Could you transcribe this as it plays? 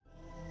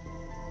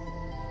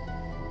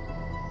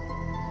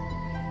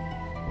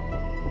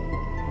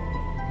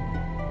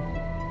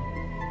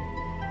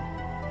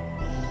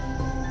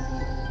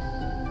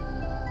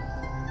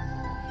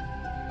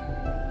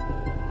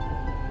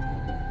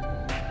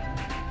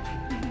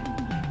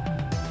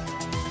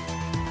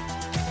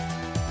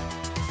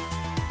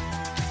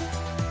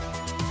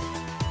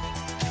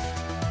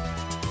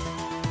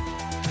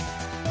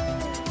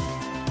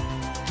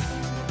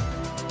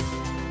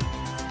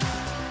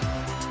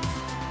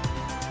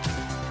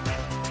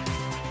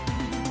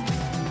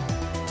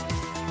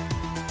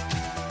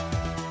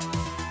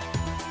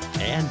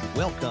And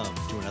welcome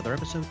to another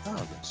episode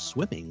of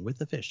Swimming with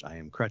the Fish. I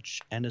am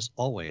Crutch, and as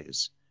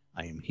always,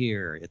 I am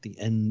here at the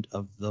end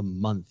of the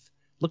month,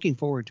 looking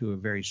forward to a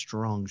very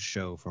strong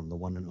show from the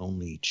one and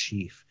only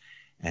Chief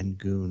and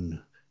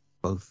Goon,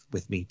 both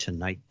with me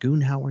tonight. Goon,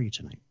 how are you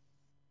tonight?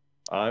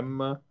 I'm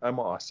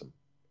awesome.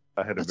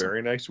 I had a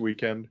very nice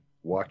weekend.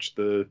 Watched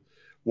the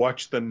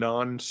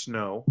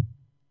non-snow.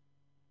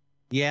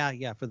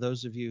 Yeah. For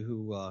those of you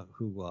who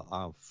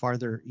are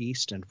farther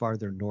east and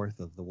farther north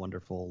of the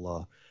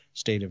wonderful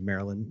state of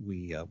Maryland,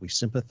 we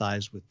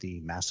sympathize with the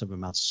massive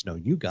amounts of snow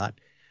you got.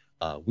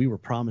 We were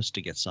promised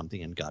to get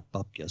something and got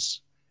bupkis.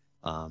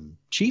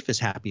 Chief is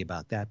happy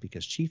about that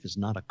because Chief is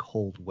not a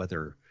cold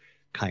weather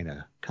kind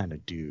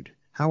of dude.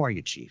 How are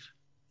you, Chief?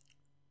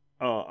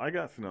 I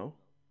got snow.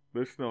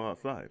 There's snow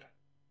outside.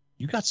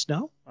 You got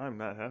snow? I'm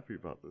not happy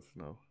about the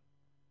snow.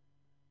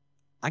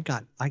 I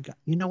got,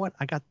 you know what?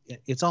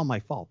 It's all my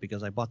fault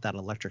because I bought that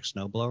electric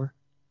snowblower.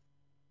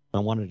 I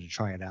wanted to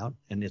try it out,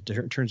 and it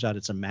turns out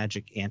it's a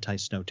magic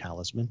anti-snow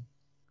talisman.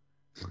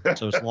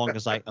 So as long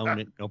as I own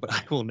it, but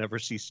I will never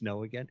see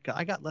snow again.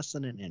 I got less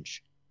than an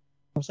inch.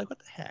 I was like, what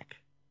the heck?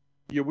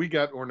 Yeah, we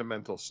got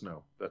ornamental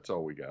snow. That's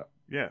all we got.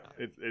 Yeah,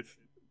 it's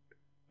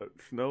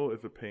snow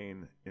is a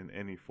pain in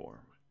any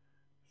form.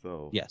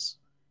 So yes,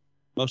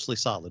 mostly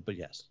solid, but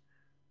yes.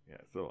 Yeah,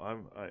 so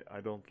I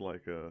don't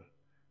like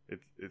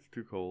it's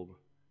too cold.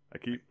 I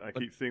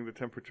keep seeing the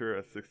temperature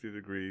at 60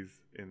 degrees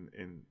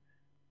in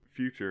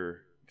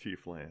future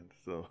Chief land.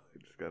 So I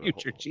just got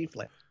future Chief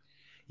land.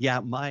 Yeah,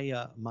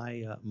 my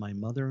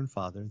mother and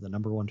father, the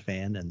number one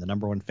fan and the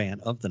number one fan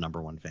of the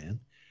number one fan,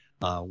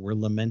 were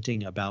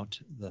lamenting about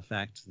the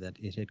fact that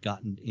it had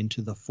gotten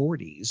into the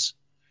 40s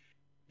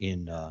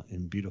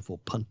in beautiful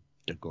Punta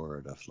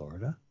Gorda,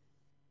 Florida.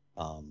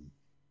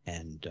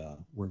 And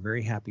we're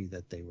very happy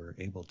that they were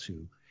able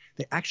to.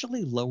 They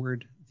actually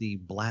lowered the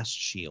blast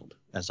shield,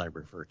 as I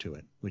refer to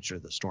it, which are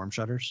the storm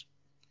shutters,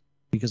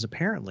 because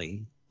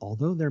apparently,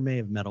 although they're made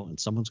of metal, and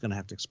someone's going to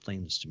have to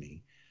explain this to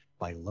me,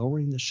 by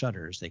lowering the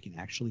shutters, they can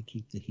actually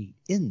keep the heat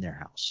in their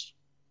house.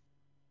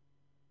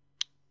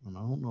 And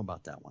I don't know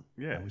about that one.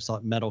 Yeah. I always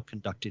thought metal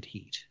conducted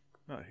heat.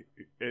 No,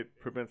 it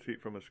prevents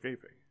heat from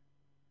escaping,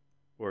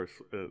 or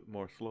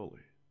more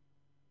slowly.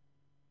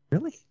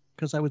 Really?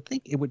 Because I would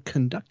think it would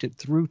conduct it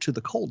through to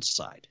the cold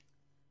side.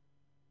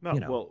 No,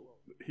 well,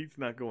 heat's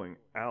not going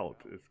out;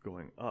 it's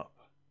going up,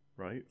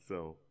 right?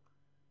 So,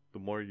 the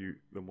more you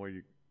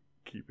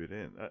keep it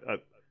in.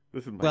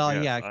 This is my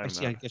guess.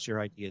 Yeah, I guess your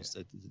idea is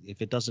that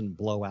if it doesn't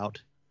blow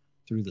out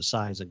through the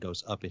sides and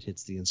goes up, it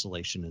hits the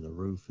insulation in the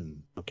roof.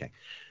 And okay.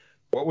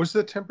 What was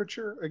the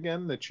temperature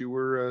again that you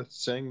were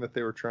saying that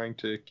they were trying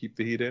to keep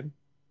the heat in?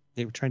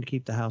 They were trying to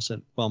keep the house at.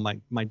 Well,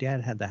 my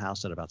dad had the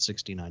house at about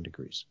 69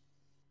 degrees.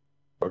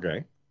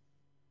 Okay.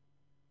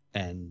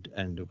 And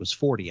it was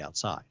 40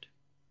 outside.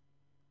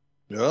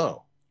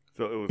 No.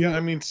 So it was. Yeah,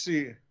 I mean,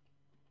 see,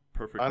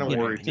 perfect. I don't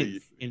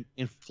worry.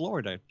 In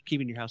Florida,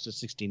 keeping your house at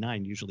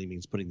 69 usually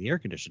means putting the air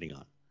conditioning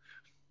on.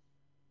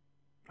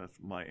 That's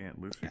my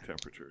Aunt Lucy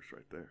temperatures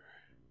right there.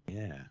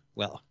 Yeah.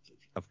 Well,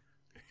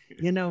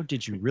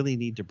 did you really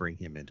need to bring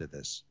him into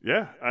this?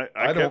 Yeah,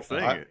 I kept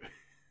saying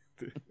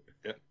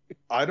it.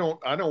 I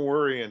don't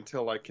worry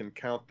until I can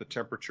count the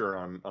temperature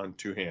on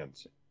two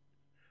hands.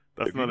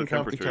 That's if not you a can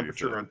count the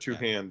temperature. temperature on two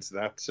hands,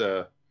 that's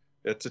a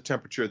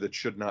temperature that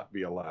should not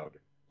be allowed.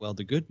 Well,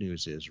 the good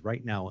news is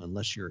right now,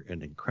 unless you're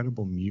an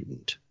incredible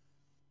mutant,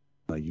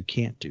 you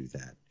can't do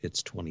that.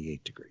 It's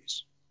 28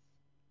 degrees.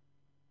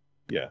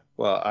 Yeah.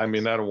 Well, I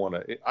mean, I don't want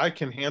to. I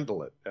can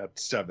handle it at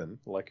 7,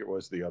 like it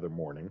was the other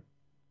morning,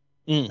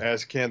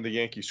 as can the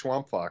Yankee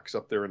Swamp Fox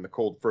up there in the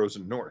cold,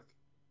 frozen north.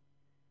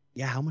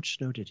 Yeah. How much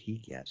snow did he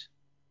get?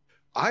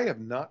 I have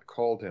not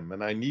called him,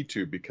 and I need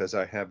to because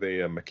I have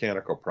a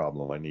mechanical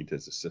problem I need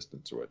his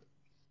assistance with.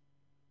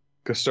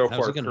 Because so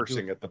far,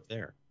 cursing at up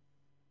there.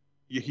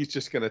 He's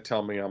just going to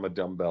tell me I'm a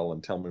dumbbell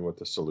and tell me what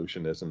the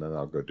solution is, and then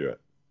I'll go do it.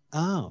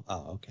 Oh,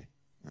 okay.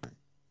 All right.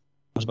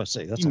 I was about to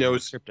say, that's a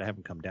script to have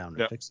him come down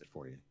and fix it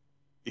for you.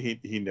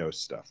 He knows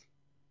stuff.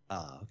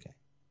 Okay.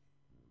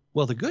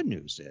 Well, the good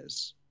news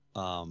is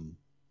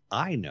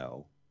I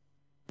know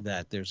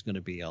that there's going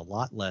to be a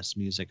lot less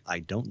music I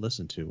don't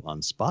listen to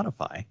on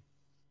Spotify.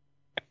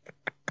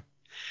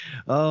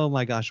 Oh,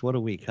 my gosh. What a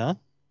week, huh?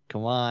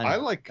 Come on.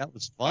 That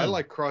was fun. I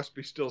like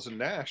Crosby, Stills, and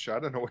Nash. I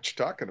don't know what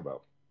you're talking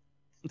about.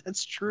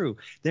 That's true.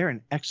 They're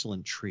an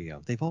excellent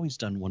trio. They've always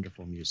done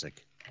wonderful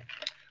music.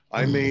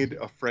 I made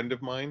a friend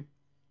of mine.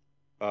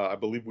 I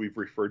believe we've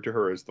referred to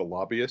her as the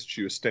lobbyist.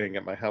 She was staying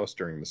at my house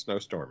during the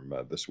snowstorm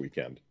this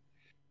weekend.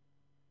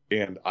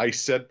 And I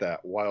said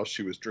that while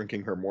she was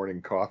drinking her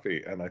morning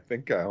coffee, and I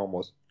think I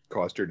almost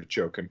caused her to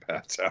choke and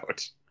pass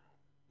out.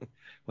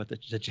 What,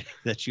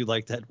 that you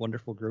like that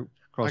wonderful group,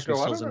 Crosby,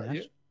 Stills, and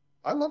Nash?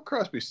 I love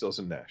Crosby, Stills,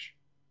 and Nash.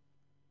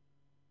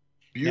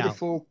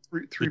 Beautiful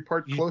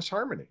three-part close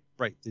harmony.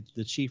 Right.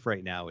 The Chief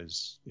right now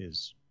is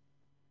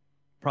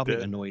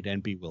probably annoyed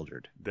and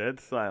bewildered. Dead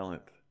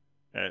silent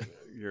at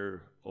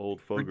your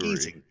old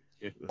fogery.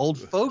 Old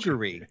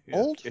fogery. Yeah.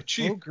 Old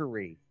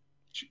fogery.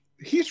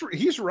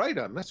 he's right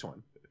on this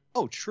one.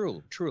 Oh,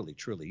 truly.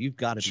 You've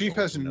got to be. Chief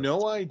has old to know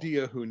no this.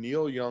 idea who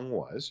Neil Young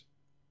was.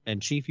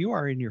 And Chief, you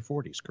are in your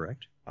 40s,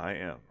 correct? I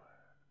am.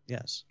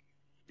 Yes.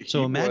 So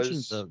He imagine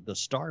was- the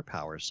star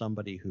power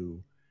somebody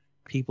who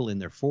people in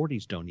their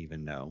 40s don't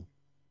even know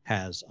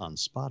has on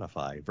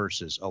Spotify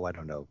versus, I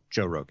don't know,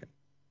 Joe Rogan.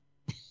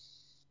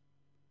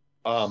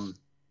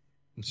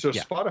 So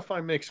Yeah.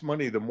 Spotify makes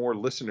money the more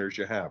listeners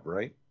you have,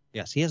 right?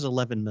 Yes, he has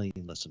 11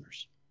 million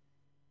listeners.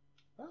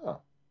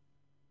 Oh.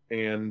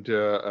 And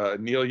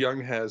Neil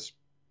Young has,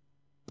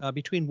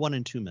 Between 1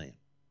 and 2 million.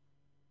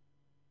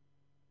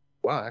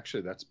 wow,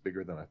 actually that's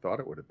bigger than I thought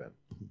it would have been.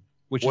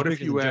 Which What is if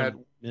bigger you than add-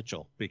 Joni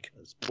Mitchell,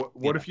 because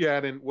What if you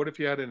add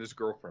in his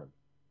girlfriend?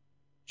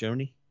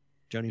 Joni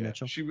Yeah,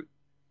 Mitchell?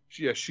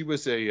 she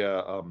was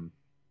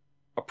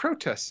a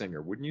protest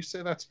singer. Wouldn't you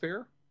say that's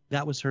fair?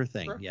 That was her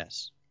thing, Sure.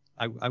 yes.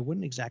 I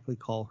wouldn't exactly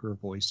call her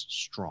voice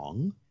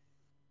strong.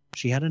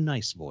 She had a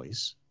nice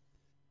voice,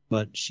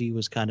 but she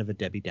was kind of a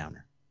Debbie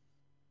Downer.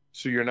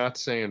 So you're not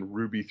saying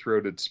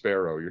ruby-throated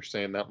sparrow. You're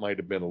saying that might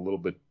have been a little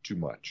bit too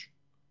much.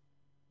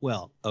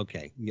 Well,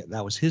 okay. Yeah,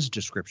 that was his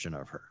description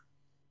of her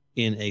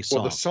in a song.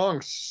 Well, the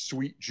song's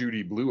Sweet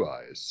Judy Blue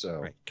Eyes, so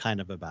Right,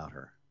 kind of about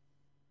her.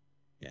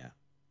 Yeah.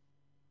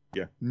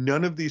 yeah.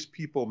 None of these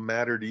people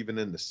mattered even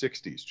in the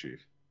 60s,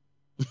 Chief.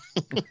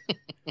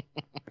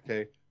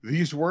 Okay?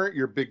 These weren't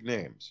your big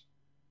names.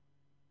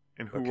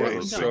 And who Okay, were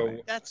those? so- big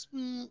names? That's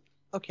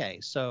okay.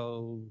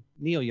 So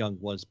Neil Young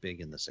was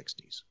big in the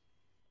 60s.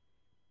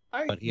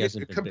 But he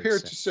hasn't been big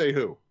compared to since. say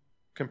who?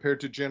 Compared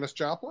to Janis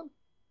Joplin?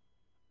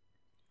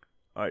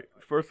 All right.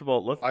 First of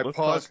all, let's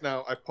pause talk.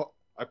 now.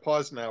 I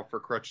pause now for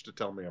Crutch to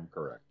tell me I'm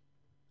correct.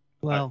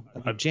 Well,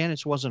 I-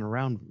 Janis wasn't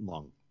around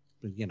long,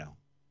 but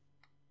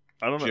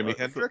I don't know. Jimi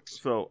Hendrix?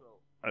 So,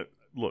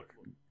 look.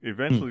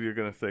 Eventually, you're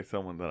going to say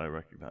someone that I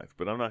recognize,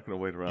 but I'm not going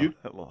to wait around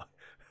that long.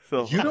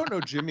 So You don't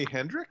know Jimi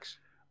Hendrix?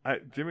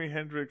 Jimi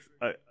Hendrix.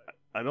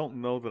 I don't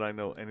know that I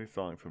know any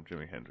songs from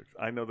Jimi Hendrix.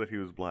 I know that he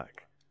was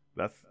black.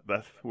 That's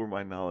where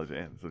my knowledge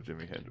ends of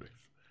Jimi Hendrix.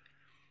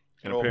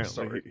 And Oh, I'm apparently,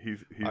 sorry. he's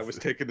I was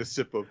taking a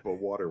sip of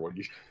water when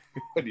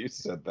you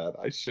said that.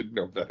 I should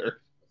know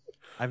better.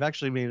 I've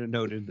actually made a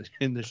note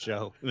in the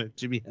show that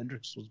Jimi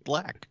Hendrix was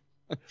black.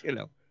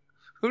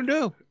 Who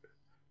knew?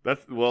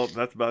 That's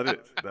about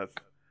it.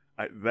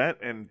 That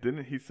and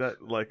didn't he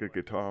set like a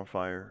guitar on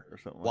fire or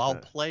something While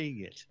like that? playing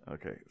it.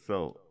 Okay,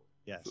 so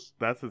Yes.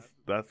 that's it.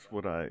 That's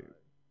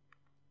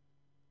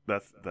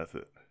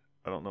it.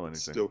 I don't know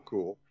anything. Still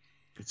cool.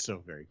 It's so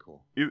very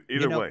cool.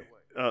 Either way.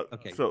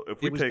 Okay. So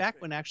if we It was take back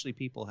when actually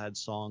people had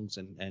songs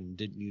and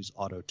didn't use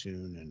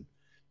auto-tune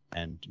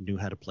and knew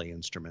how to play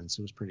instruments.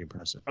 It was pretty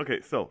impressive. okay,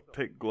 so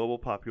take global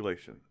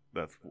population.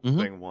 That's Mhm.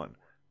 thing one.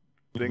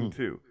 Thing Mhm.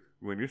 two.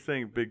 When you're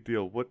saying big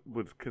deal, what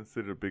was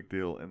considered big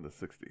deal in the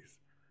 '60s?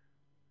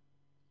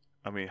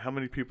 I mean, how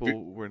many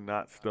people were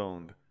not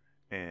stoned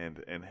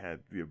and had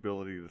the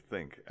ability to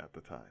think at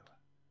the time?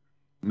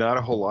 Not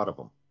a whole lot of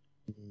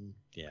them.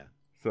 Yeah.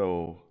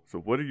 So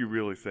what are you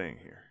really saying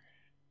here?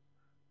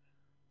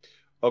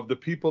 Of the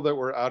people that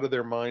were out of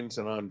their minds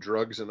and on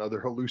drugs and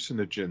other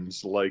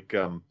hallucinogens like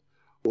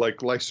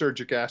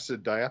lysergic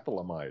acid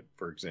diethylamide,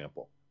 for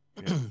example.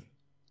 Yes.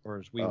 Or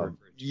as we were.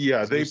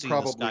 Yeah, they Lucy in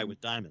the Sky probably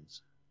with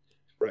Diamonds.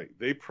 right.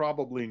 They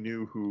probably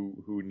knew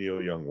who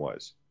Neil Young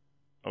was.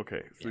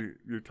 Okay, so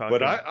you're talking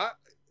But I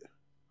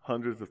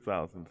hundreds of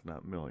thousands,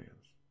 not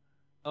millions.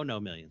 Oh no,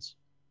 millions.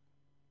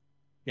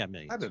 Yeah,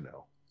 millions. I don't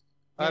know.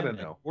 Yeah, I don't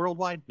know.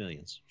 Worldwide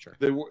millions, sure.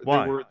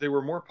 Why? They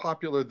were more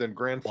popular than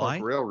Grand Funk Why?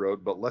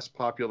 Railroad, but less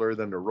popular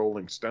than the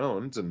Rolling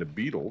Stones and the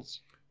Beatles.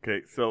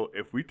 Okay, so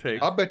if we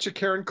take I'll bet you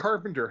Karen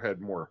Carpenter had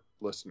more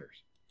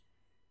listeners.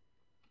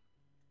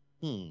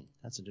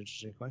 That's an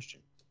interesting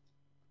question.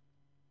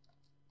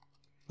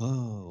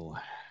 Oh.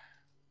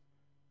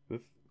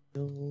 this,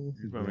 Neil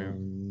I mean,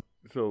 Young.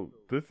 so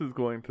this is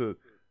going to,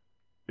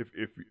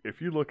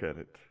 if you look at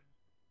it,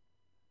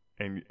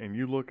 and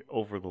you look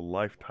over the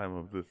lifetime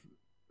of this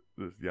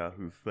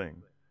Yahoo's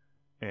thing,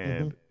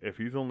 and if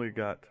he's only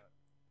got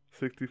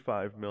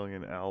 65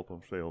 million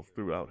album sales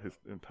throughout his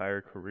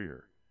entire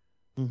career,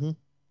 Mhm.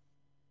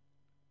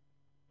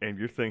 and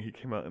you're saying he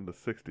came out in the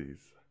 60s,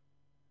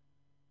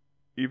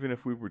 even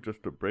if we were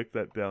just to break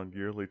that down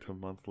yearly to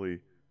monthly,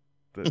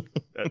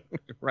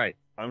 Right.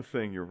 I'm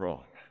saying you're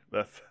wrong.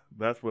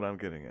 That's what I'm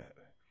getting at.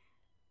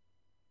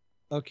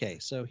 Okay,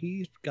 so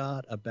he's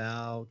got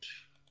about,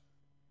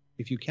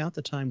 if you count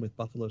the time with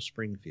Buffalo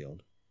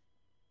Springfield,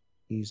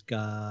 he's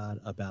got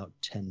about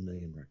 10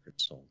 million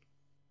records sold.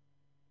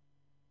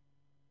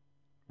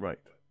 Right.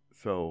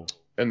 So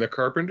And the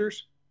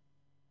Carpenters?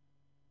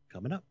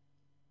 Coming up.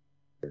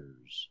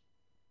 There's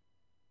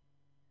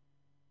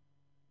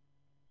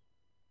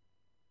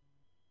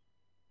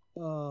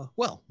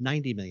well,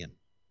 90 million.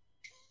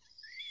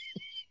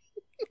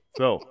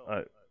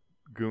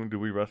 Goon, do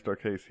we rest our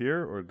case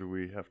here, or do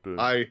we have to?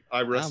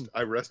 I rest.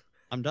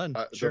 I'm done.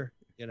 Sure.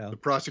 The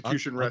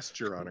prosecution I'll- rests,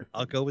 Your Honor.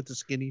 I'll go with the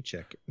skinny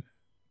chick.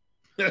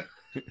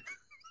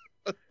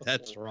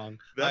 That's wrong.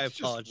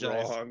 That's I apologize.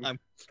 Just wrong. I'm,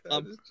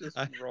 That is just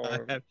I,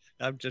 wrong.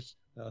 I'm just.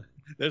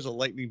 There's a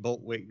lightning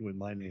bolt waiting with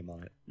my name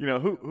on it. You know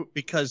who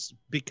Because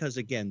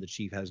again, the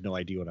chief has no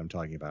idea what I'm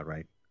talking about,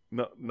 right?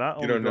 No, not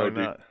You only don't do know, I dude.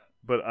 not,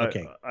 but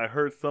Okay. I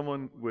heard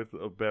someone with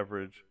a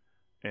beverage,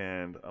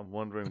 and I'm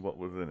wondering what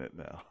was in it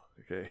now.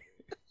 Okay.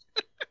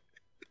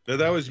 No,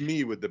 that was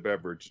me with the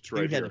beverage. It's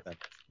right You had here. it better.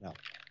 No,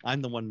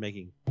 I'm the one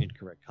making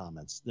incorrect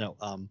comments. No,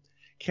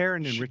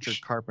 Karen and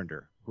Richard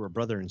Carpenter, who are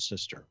brother and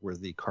sister, were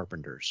the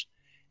Carpenters,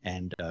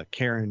 and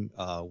Karen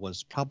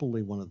was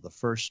probably one of the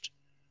first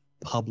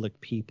public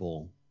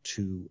people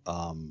to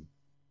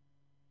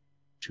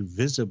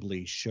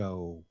visibly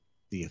show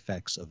the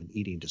effects of an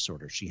eating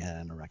disorder. She had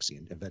anorexia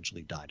and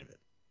eventually died of it.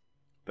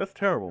 That's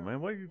terrible, man.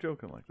 Why are you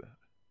joking like that?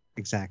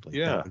 Exactly.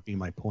 Yeah. That would be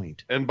my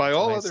point. And by That's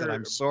all why I other, said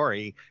I'm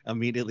sorry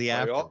immediately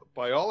after.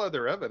 by all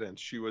other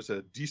evidence, she was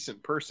a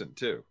decent person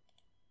too.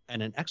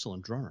 And an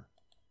excellent drummer.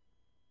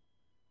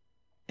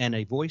 And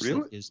a voice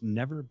Really? that has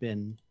never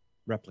been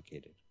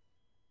replicated.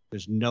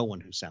 There's no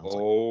one who sounds like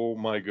her. Oh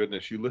my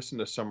goodness! You listen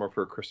to some of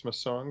her Christmas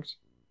songs.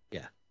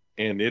 Yeah.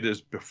 And it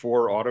is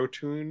before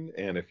auto-tune,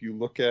 and if you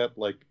look at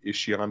like, is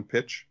she on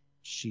pitch?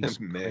 She's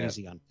Man.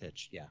 crazy on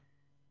pitch. Yeah.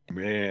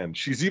 Man,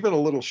 she's even a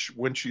little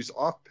when she's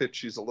off pitch,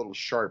 she's a little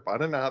sharp. I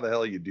don't know how the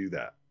hell you do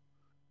that.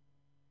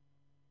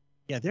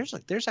 Yeah,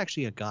 there's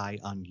actually a guy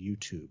on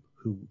YouTube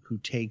who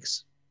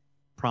takes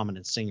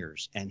prominent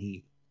singers and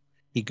he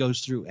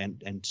goes through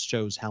and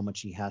shows how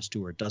much he has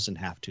to or doesn't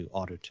have to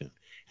auto-tune.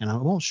 And I'm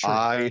almost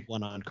sure he did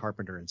one on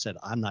Carpenter and said,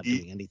 I'm not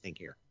doing anything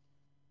here.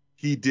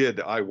 He did.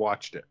 I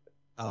watched it.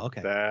 Oh,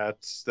 okay.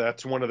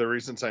 That's one of the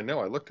reasons I know.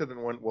 I looked at it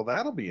and went, well,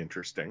 that'll be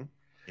interesting.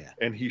 Yeah.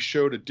 And he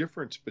showed a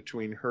difference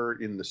between her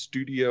in the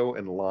studio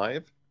and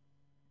live.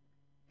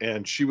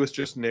 And she was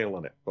just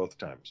nailing it both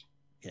times.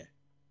 Yeah.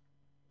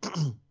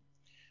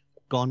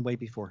 Gone way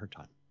before her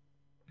time.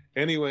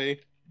 Anyway,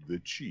 the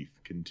chief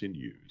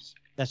continues.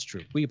 That's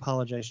true. We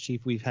apologize,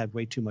 Chief. We've had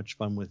way too much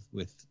fun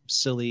with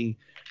silly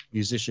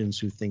musicians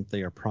who think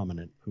they are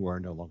prominent, who are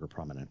no longer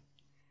prominent.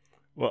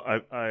 Well,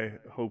 I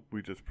hope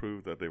we just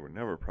proved that they were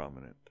never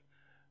prominent,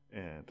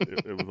 and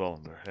it was all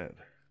in their head.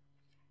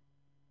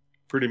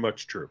 Pretty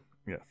much true.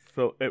 Yes.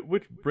 So,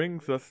 which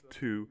brings us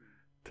to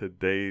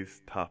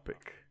today's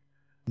topic.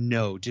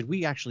 No, did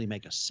we actually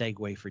make a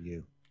segue for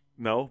you?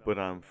 No, but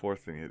I'm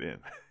forcing it in.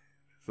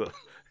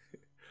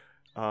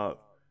 So,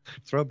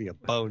 throw me a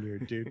bone here,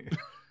 dude.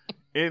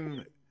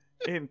 in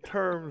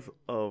terms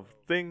of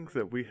things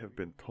that we have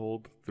been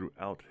told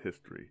throughout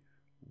history,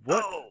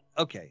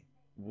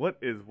 what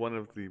is one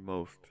of the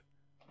most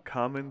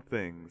common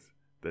things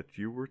that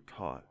you were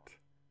taught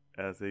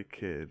as a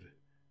kid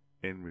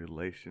in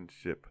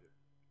relationship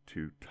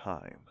to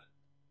time?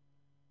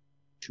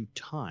 To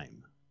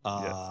time.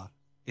 Yes.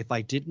 If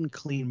I didn't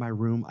clean my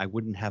room, I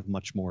wouldn't have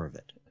much more of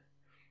it.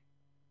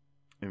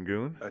 And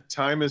Goon?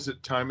 Time is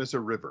a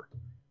river.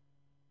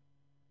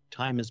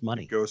 Time is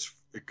money.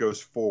 It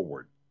goes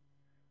forward.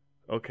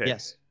 Okay.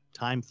 Yes,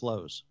 time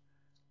flows.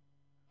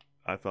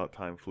 I thought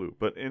time flew.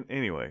 But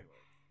anyway,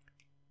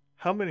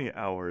 how many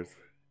hours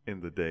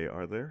in the day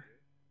are there?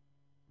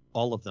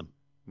 All of them.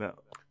 Now,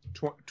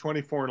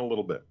 24 and a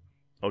little bit.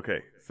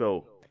 okay,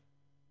 so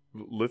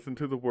listen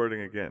to the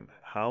wording again.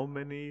 How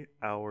many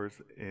hours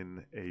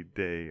in a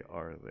day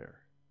are there?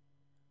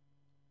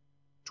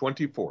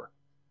 24.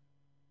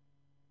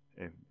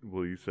 And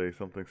will you say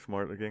something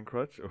smart again,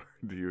 Crutch, or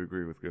do you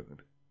agree with Goon?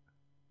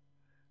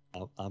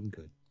 I'm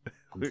good.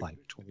 I'm fine.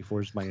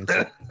 24 is my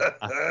answer.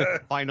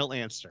 Final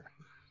answer.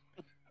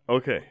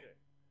 Okay.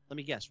 Let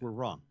me guess. We're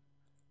wrong.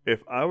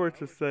 If I were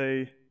to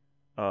say,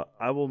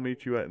 I will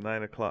meet you at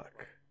 9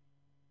 o'clock,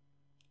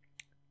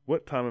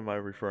 what time am I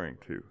referring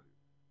to?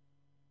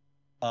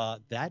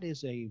 That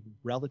is a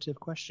relative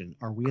question.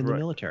 Are we in the Correct.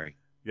 military?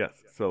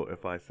 Yes. So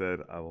if I said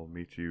I will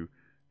meet you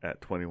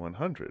at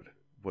 2100,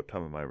 what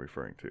time am I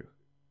referring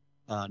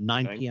to?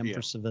 9 p.m.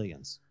 for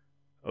civilians.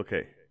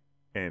 Okay.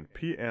 And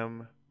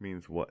PM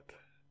means what?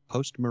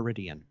 Post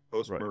meridian.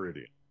 Post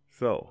meridian.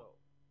 So,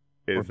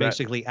 Or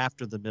basically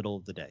after the middle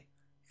of the day.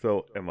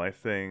 So, am I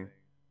saying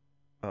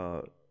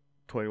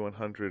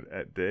 2100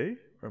 at day,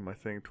 or am I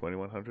saying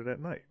 2100 at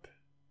night?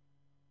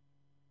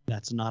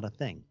 That's not a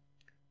thing.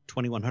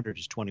 2100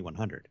 is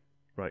 2100.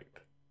 Right.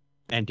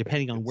 And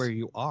depending on where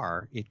you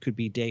are, it could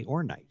be day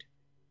or night.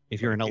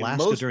 If you're in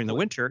Alaska during the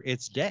winter,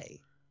 it's day.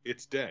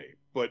 It's day.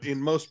 But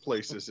in most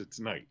places, it's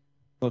night.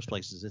 Most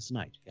places, it's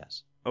night,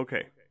 yes.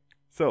 Okay.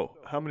 So,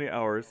 how many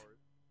hours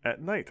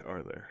at night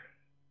are there?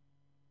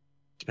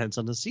 Depends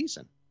on the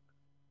season.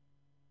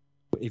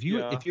 If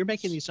you're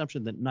making the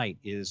assumption that night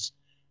is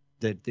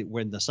that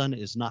when the sun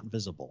is not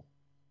visible,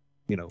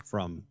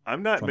 from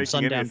I'm not making any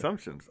sundown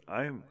assumptions.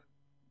 I'm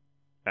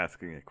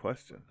asking a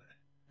question.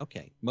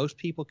 Okay. Most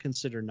people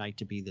consider night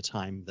to be the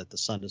time that the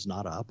sun is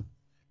not up.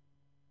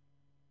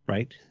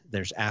 Right?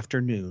 There's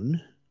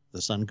afternoon.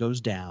 The sun goes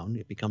down.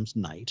 It becomes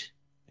night.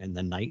 And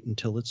then night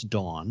until it's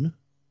dawn.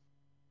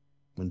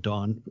 When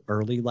dawn,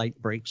 early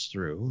light breaks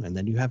through. And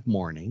then you have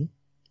morning.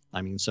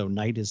 So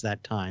night is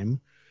that time.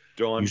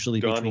 Dawn, Usually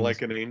dawn between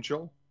like an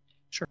angel.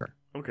 sure.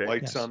 Okay.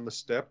 Lights Yes. on the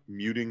step,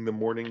 muting the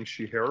morning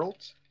she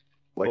heralds.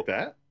 Like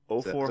that?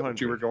 Is that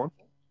what you were 0400. going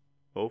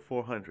for?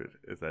 0400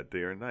 is that day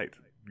or night,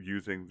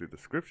 using the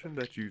description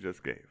that you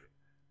just gave.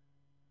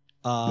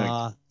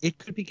 It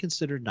could be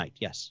considered night.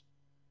 Yes.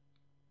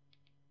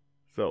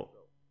 So,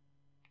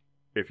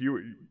 if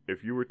you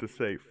were to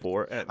say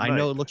 4 at I night,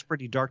 know it looks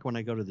pretty dark when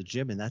I go to the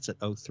gym, and that's at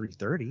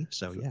 03:30.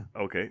 So yeah.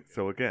 okay.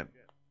 So again,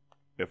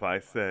 if I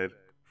said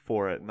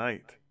 4 at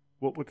night,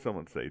 what would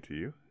someone say to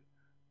you?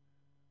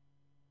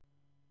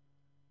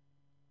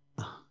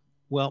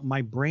 Well,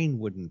 my brain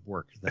wouldn't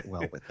work that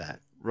well with that.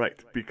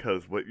 Right,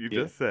 because what you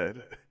Yeah. just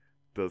said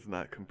does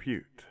not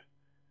compute.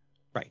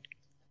 Right.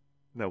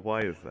 Now,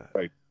 why is that?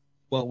 Right.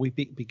 Well,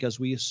 because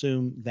we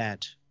assume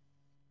that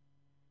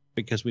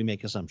because we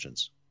make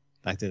assumptions.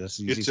 I think that's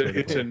the It's easiest way to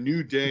it's put a it.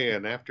 new day,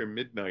 and after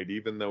midnight,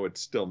 even though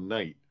it's still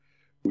night,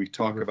 we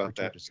talk refer about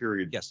to that it as-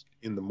 period Yes,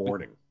 in the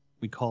morning.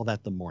 we call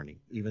that the morning,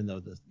 even though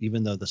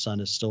the sun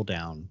is still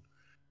down,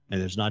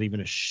 and there's not even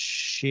a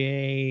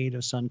shade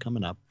of sun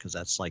coming up because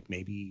that's like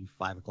maybe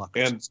 5 o'clock.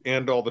 or something.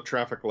 And all the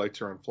traffic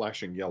lights are on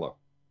flashing yellow.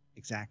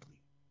 Exactly.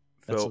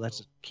 So,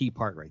 That's a key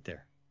part right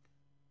there.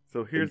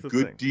 so here's And the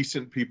good, thing.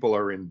 decent people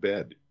are in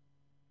bed.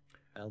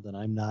 Well, then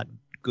I'm not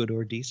good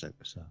or decent.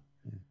 So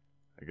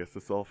I guess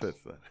this all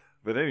fits then.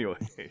 But anyway,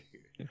 it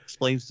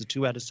explains the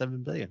 2 out of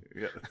 7 billion.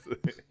 yes.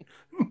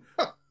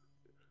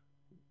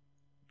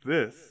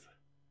 This,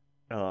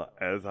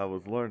 as I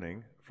was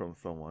learning from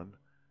someone,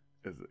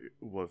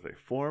 was a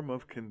form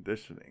of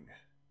conditioning.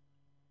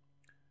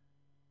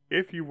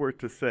 If you were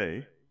to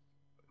say,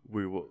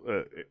 we will,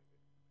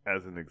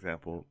 as an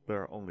example,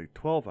 there are only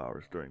 12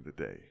 hours during the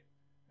day,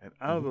 and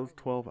out of those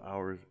 12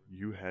 hours,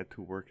 you had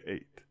to work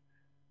 8.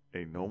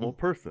 A normal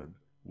person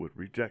would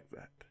reject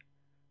that.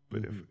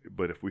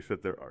 But if we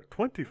said there are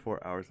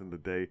 24 hours in the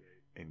day,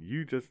 and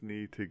you just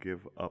need to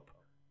give up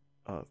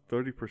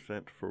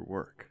 30% for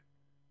work,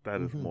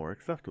 that is more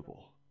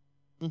acceptable.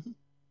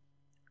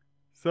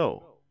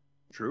 So,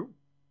 True.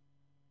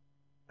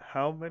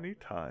 how many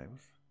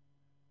times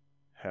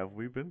have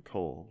we been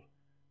told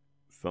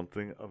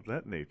something of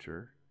that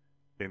nature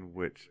in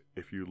which,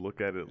 if you look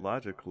at it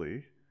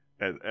logically,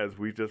 as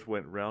we just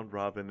went round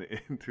robin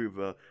into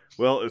the,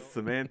 well, it's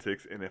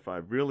semantics, and if I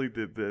really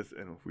did this,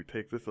 and if we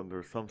take this under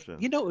assumption.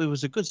 It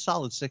was a good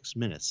solid 6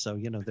 minutes. So,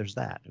 there's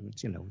that.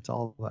 It's, it's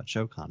all about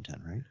show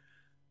content, right?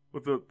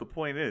 But the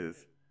point is,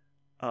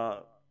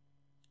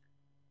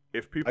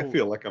 if people. I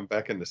feel like I'm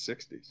back in the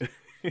 60s.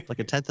 Like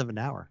a tenth of an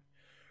hour,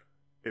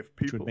 If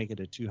which people. would make it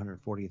a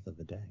 240th of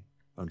a day.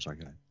 Oh, I'm sorry,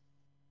 go ahead.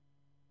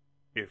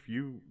 If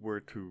you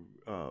were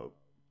to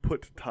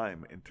put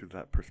time into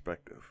that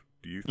perspective,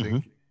 do you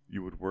think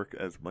you would work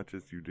as much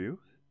as you do?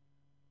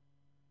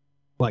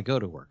 Well, I go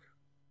to work.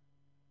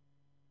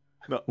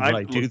 No, What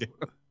I do there.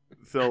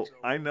 So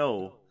I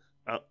know,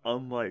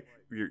 unlike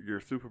your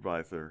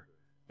supervisor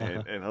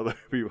and other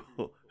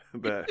people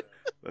that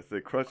say,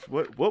 Crutch,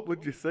 what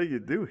would you say you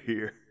do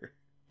here?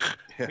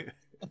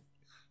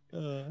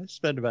 I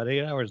spend about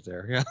 8 hours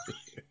there. Yeah.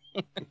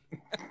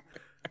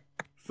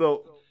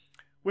 So,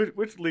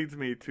 which leads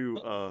me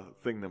to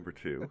thing number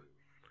 2.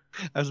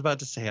 I was about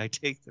to say I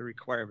take the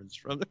requirements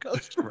from the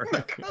customer.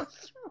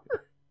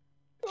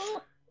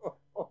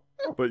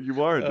 But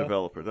you are a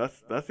developer.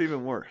 That's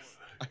even worse.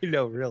 I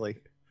know, really.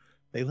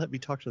 They let me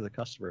talk to the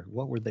customer.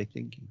 What were they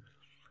thinking?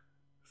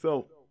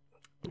 So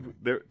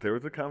there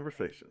was a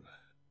conversation,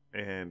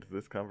 and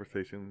this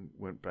conversation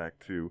went back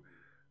to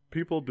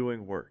people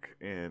doing work,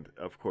 and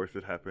of course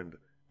it happened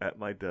at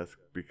my desk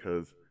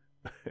because,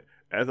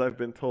 as I've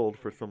been told,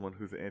 for someone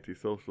who's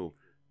antisocial,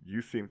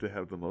 you seem to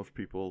have the most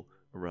people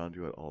around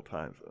you at all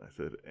times. And I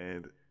said,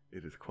 and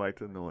it is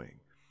quite annoying.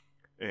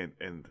 And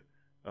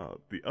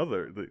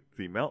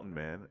the mountain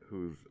man,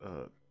 who's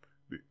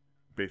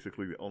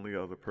basically the only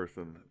other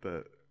person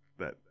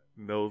that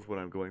knows what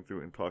I'm going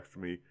through and talks to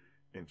me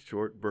in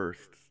short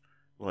bursts,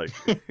 like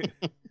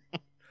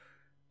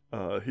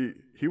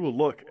he will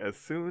look as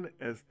soon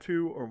as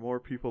 2 or more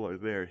people are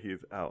there, he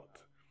is out.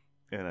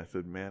 And I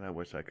said, man, I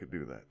wish I could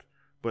do that,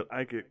 but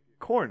I get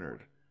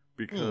cornered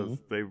because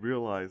they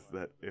realize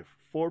that if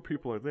 4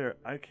 people are there,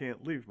 I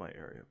can't leave my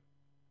area.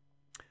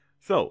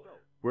 So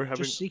we're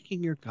having Just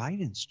seeking your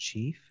guidance,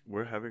 Chief.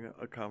 we're having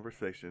a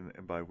conversation,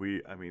 and by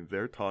we, I mean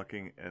they're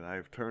talking, and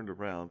I've turned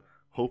around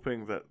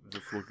hoping that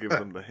this will give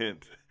them the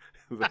hint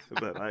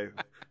that I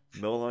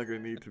no longer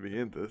need to be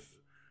in this.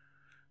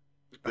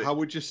 How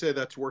would you say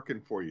that's working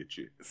for you,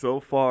 Chief?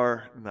 So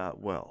far, not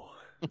well.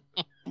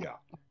 Yeah.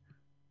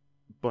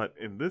 But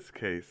in this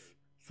case,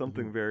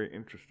 something very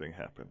interesting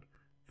happened.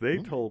 They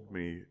told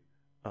me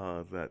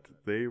that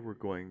they were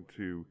going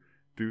to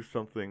do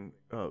something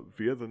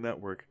via the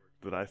network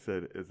that I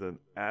said is an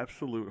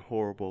absolute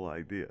horrible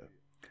idea.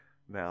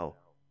 Now,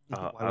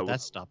 Why would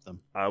that stop them?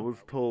 I was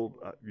told,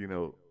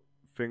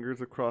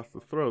 fingers across the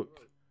throat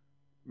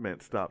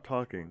meant stop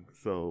talking,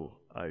 so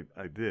I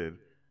did.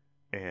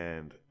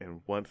 And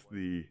once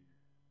the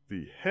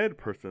head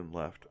person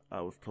left,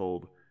 I was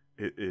told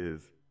it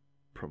is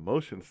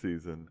promotion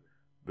season.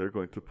 They're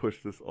going to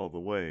push this all the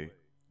way.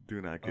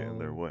 Do not get in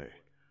their way.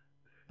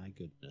 My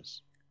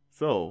goodness.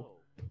 So,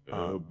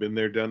 been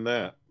there, done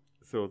that.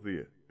 So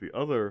the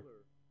other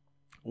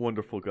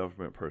wonderful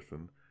government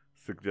person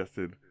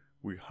suggested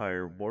we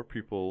hire more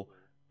people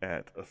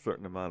at a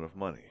certain amount of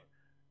money,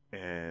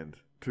 and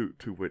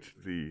to which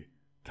the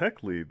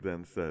tech lead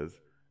then says,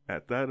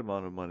 at that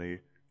amount of money,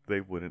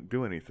 they wouldn't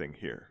do anything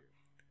here.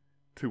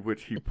 To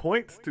which he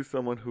points to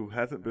someone who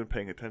hasn't been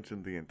paying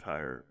attention the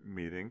entire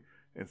meeting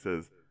and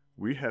says,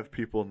 we have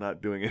people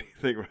not doing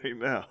anything right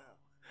now.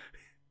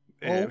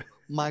 And, oh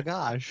my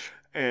gosh.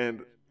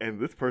 And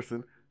this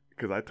person,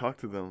 because I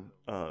talked to them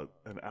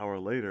an hour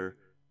later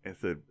and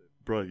said,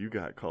 bro, you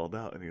got called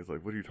out. And he was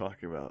like, what are you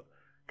talking about?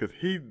 Because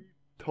he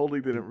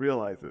totally didn't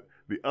realize it.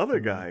 The other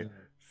guy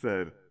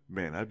said,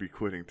 man, I'd be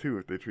quitting too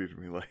if they treated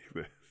me like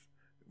this.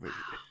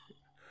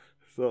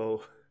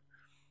 So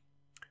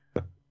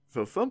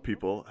some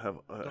people have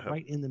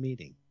right in the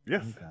meeting.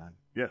 Yes. Oh, God.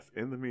 Yes,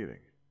 in the meeting.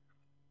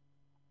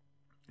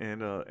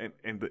 And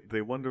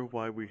they wonder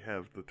why we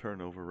have the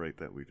turnover rate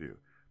that we do.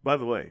 By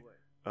the way,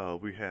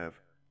 we have,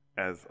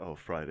 as of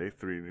Friday,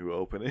 3 new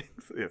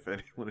openings, if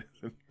anyone is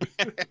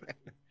interested.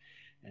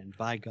 And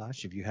by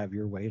gosh, if you have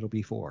your way, it'll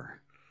be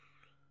 4.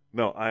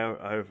 No,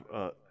 I've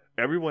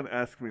everyone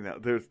asks me now.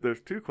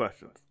 There's 2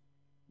 questions.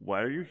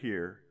 Why are you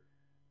here?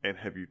 And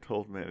have you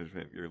told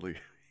management you're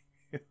leaving?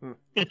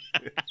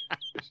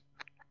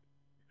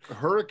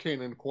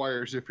 Hurricane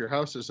inquires if your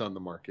house is on the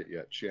market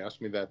yet. She asked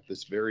me that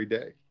this very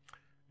day.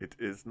 It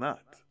is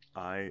not.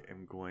 I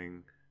am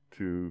going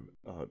to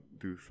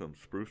do some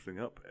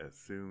sprucing up as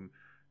soon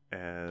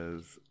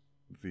as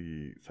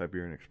the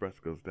Siberian Express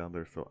goes down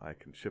there, so I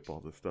can ship all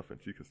this stuff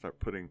and she can start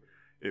putting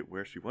it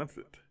where she wants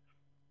it.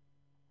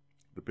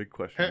 The big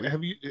question: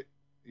 Have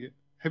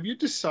you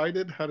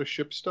decided how to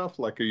ship stuff?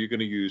 Like, are you going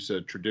to use a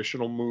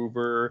traditional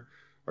mover?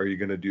 Are you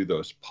going to do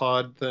those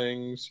pod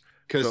things?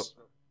 Because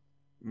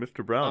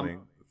Mr.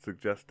 Browning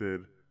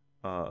suggested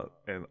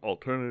an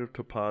alternative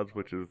to pods,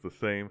 which is the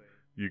same.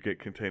 You get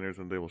containers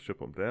and they will ship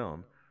them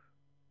down.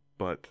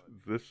 But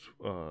this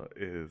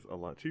is a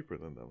lot cheaper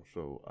than them,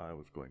 so I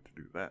was going to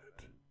do that.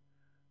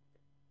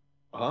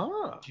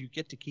 Do you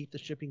get to keep the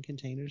shipping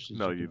containers?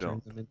 No, you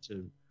don't. Turn them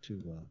into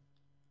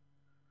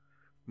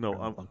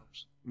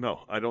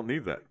No, I don't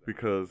need that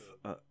because,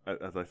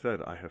 as I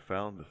said, I have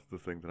found the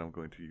thing that I'm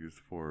going to use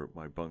for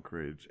my bunk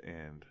ridge,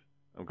 and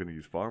I'm going to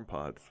use farm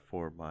pods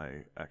for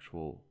my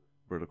actual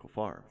vertical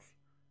farms.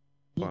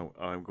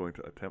 I'm going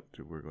to attempt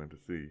to. We're going to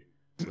see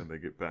when they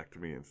get back to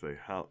me and say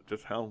how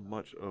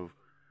much of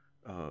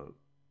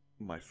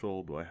my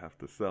soul do I have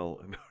to sell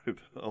in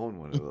order to own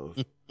one of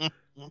those?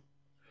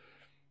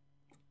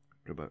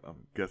 Because I'm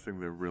guessing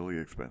they're really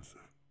expensive.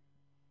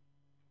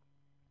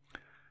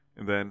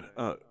 And then,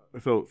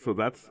 so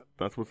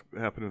that's what's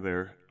happening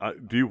there.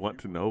 Do you want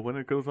to know when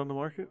it goes on the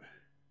market?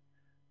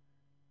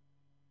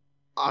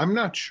 I'm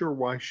not sure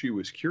why she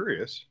was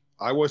curious.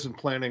 I wasn't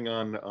planning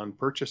on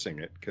purchasing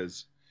it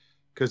because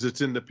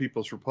it's in the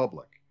People's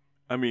Republic.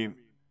 I mean,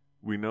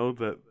 we know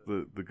that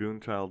the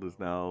Goonchild is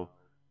now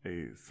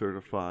a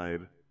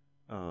certified,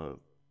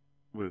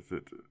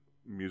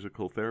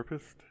 musical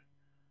therapist?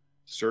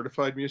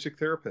 Certified music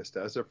therapist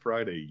as of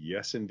Friday.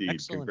 Yes, indeed.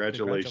 Excellent.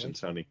 Congratulations,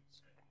 honey.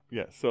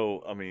 Yeah,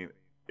 so, I mean,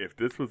 if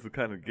this was the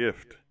kind of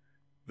gift,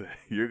 then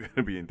you're going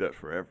to be in debt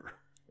forever.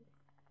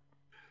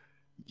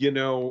 You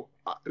know,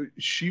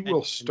 she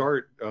will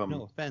start...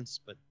 no offense,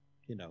 but,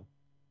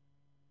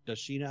 does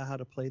she know how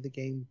to play the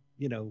game,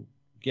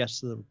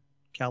 guess the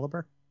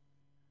caliber?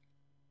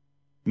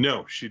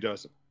 No, she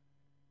doesn't.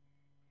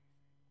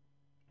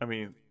 I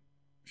mean,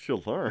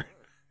 she'll learn.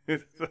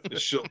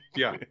 she'll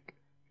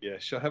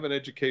have an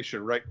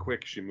education right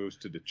quick. She moves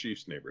to the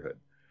Chiefs neighborhood.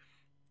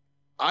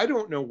 I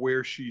don't know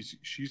where she's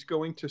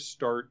going to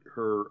start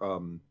her.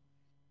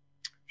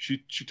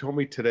 She told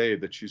me today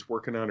that she's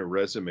working on a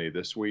resume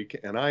this week,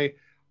 and I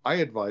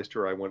advised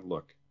her. I went,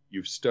 look,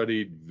 you've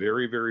studied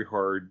very, very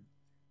hard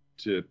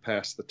to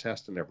pass the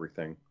test and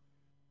everything.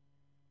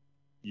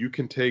 You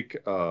can take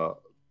a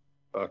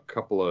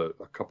couple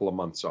of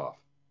months off.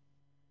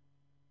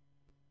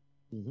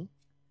 Mm-hmm.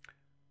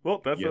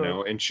 Well, that's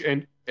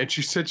and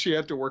she said she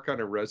had to work on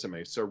a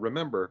resume. So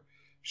remember,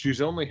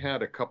 she's only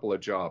had a couple of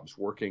jobs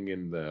working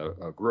in the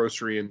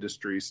grocery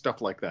industry,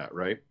 stuff like that,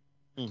 right?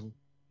 Mm-hmm.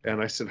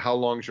 And I said, how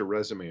long's your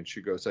resume? And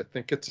she goes, I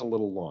think it's a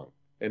little long.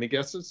 Any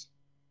guesses?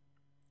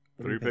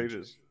 3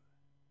 pages.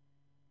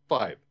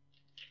 5.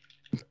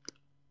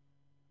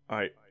 All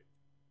right.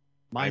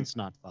 Mine's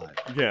not 5.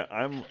 Yeah,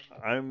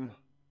 I'm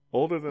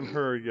older than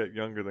her, yet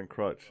younger than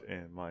Crutch,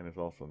 and mine is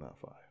also not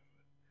 5.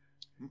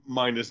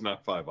 Mine is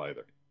not 5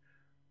 either.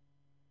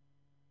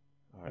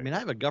 Right. I mean, I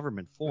have a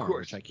government form,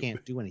 which I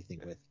can't do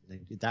anything with.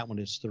 That one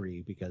is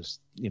 3 because,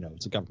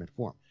 it's a government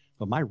form.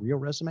 But my real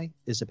resume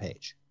is a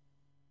page.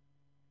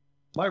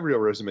 My real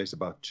resume is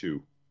about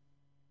 2.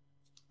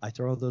 I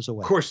throw those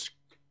away.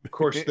 Of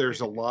course,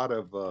 there's a lot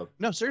of...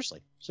 No,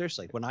 seriously.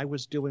 When I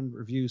was doing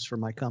reviews for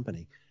my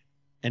company,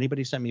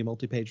 anybody sent me a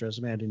multi-page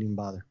resume, I didn't even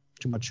bother.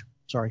 Too much.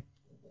 Sorry.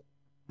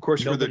 Of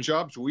course, for the Nobody-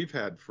 jobs we've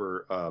had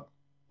for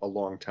a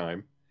long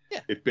time, Yeah.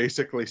 it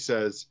basically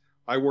says,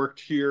 I worked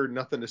here,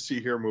 nothing to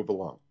see here, move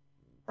along.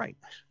 Right.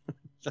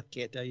 I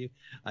can't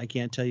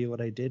tell you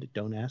what I did.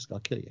 Don't ask. I'll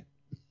kill you.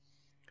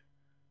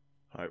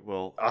 All right.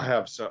 Well, I'll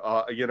have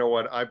so. You know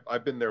what?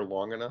 I've been there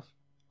long enough.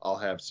 I'll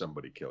have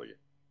somebody kill you.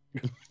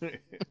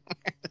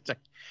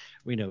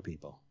 We know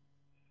people.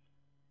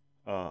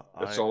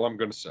 That's all I'm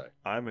going to say.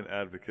 I'm an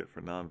advocate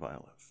for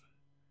nonviolence,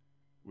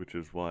 which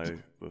is why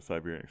the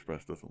Siberian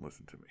Express doesn't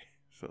listen to me.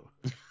 So,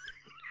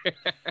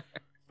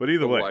 but either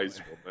The way,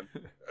 wise woman.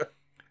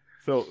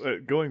 so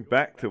going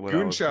back to what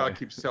I was Goonshaw saying,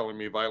 keeps telling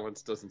me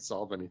violence doesn't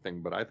solve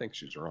anything, but I think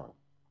she's wrong.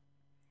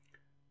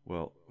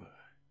 well,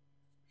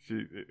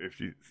 if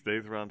she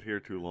stays around here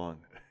too long,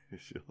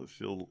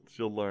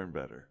 she'll learn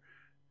better.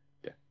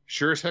 Yeah,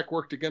 sure as heck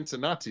worked against the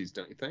Nazis,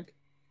 don't you think?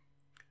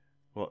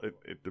 Well,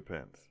 it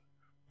depends,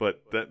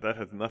 but that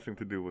has nothing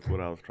to do with what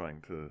I was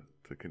trying to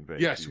convey.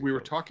 Yes, to you we were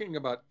folks. talking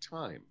about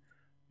time.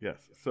 Yes.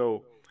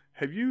 So,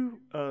 have you,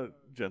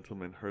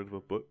 gentlemen, heard of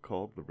a book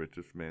called The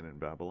Richest Man in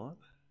Babylon?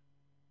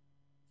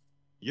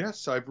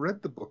 Yes, I've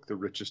read the book The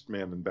Richest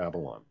Man in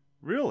Babylon.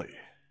 Really?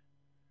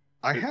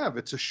 I have.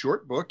 It's a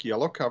short book,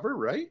 yellow cover,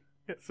 right?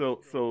 Yeah.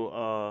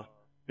 So,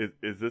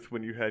 is this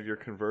when you had your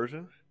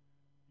conversion?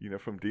 You know,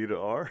 from D to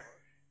R?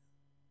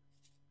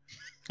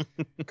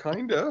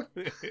 Kinda.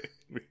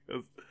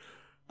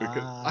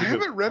 because I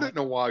haven't read it in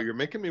a while. You're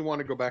making me want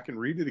to go back and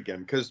read it again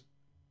because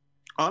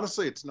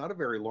honestly, it's not a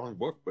very long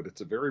book, but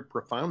it's a very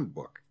profound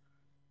book.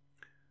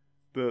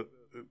 the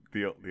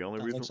only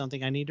Sounds reason like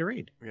something I need to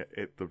read.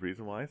 the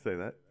reason why I say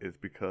that is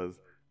because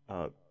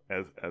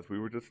as we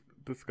were just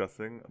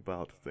discussing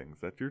about things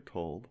that you're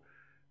told,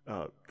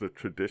 the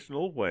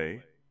traditional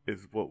way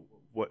is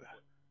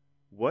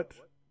what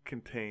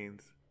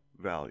contains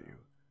value.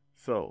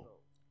 So,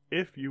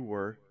 if you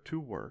were to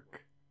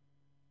work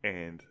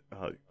and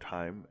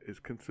time is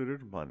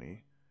considered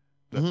money,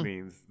 that Mhm.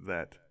 means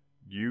that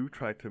you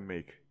try to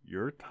make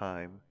your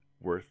time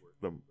worth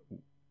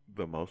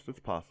the most as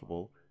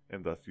possible,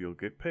 and thus you'll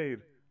get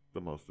paid the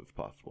most as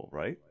possible,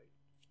 right?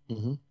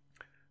 Mm-hmm.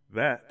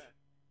 That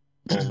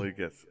only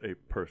gets a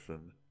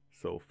person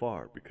so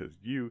far because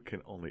you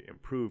can only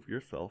improve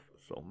yourself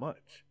so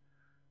much.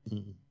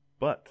 Mm-hmm.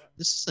 But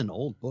This is an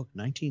old book,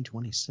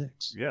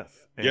 1926.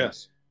 yes,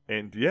 Yes.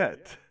 and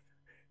yet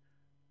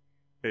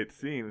it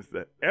seems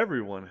that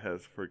everyone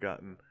has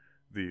forgotten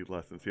the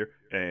lessons here,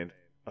 and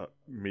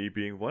me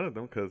being one of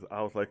them, because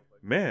I was like,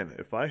 man,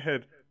 if I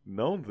had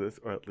known this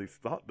or at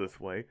least thought this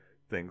way,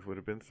 things would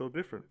have been so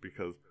different.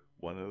 Because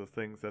one of the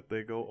things that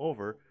they go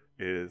over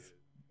is,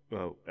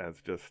 well,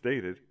 as just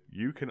stated,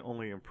 you can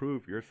only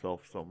improve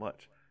yourself so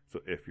much.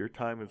 So if your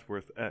time is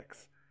worth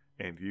X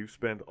and you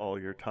spend all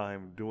your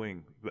time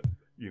doing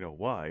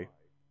Y,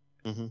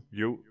 Mm-hmm.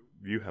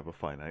 you have a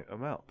finite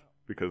amount.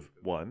 Because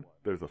one,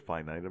 there's a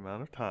finite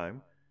amount of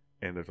time,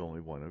 and there's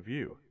only one of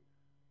you.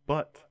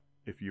 But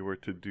if you were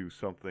to do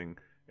something,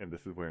 and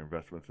this is where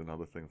investments and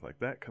other things like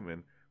that come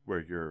in,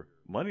 where your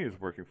money is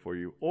working for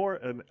you, or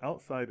an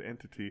outside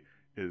entity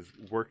is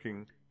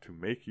working to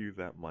make you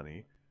that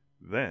money,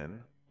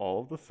 then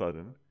all of a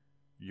sudden,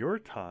 your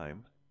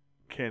time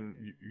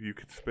you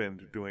could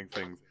spend doing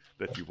things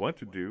that you want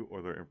to do,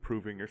 or they're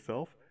improving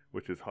yourself,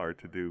 which is hard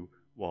to do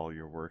while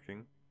you're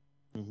working.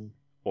 Mm-hmm.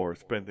 Or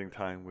spending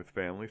time with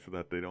family so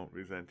that they don't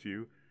resent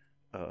you,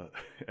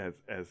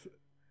 as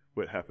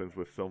what happens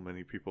with so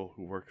many people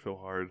who work so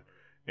hard,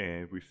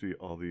 and we see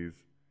all these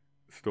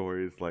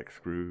stories like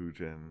Scrooge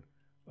and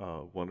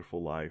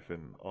Wonderful Life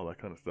and all that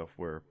kind of stuff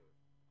where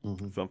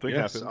Mm-hmm. something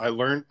Yes,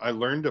 happens. I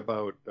learned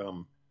about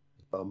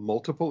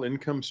multiple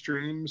income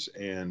streams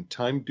and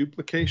time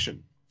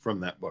duplication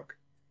from that book.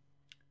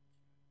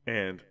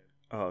 And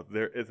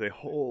there is a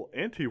whole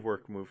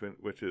anti-work movement,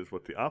 which is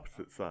what the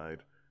opposite side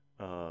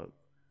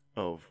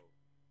of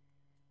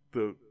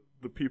the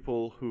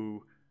people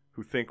who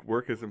think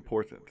work is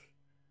important.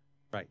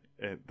 Right.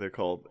 And they're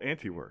called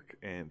anti-work,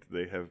 and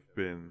they have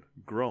been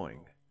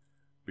growing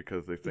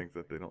because they think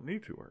that they don't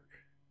need to work.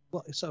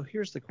 Well, so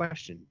here's the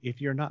question: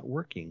 if you're not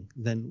working,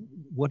 then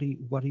what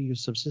are you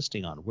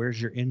subsisting on?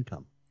 Where's your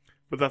income?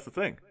 But that's the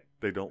thing.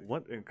 They don't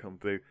want income.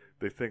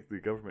 They think the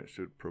government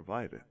should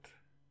provide it.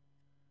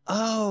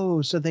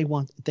 Oh, so they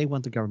want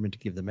the government to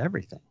give them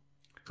everything: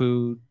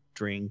 food,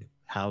 drink,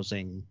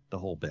 housing, the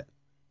whole bit.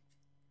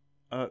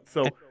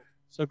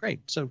 So great.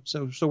 So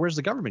where's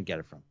the government get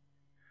it from?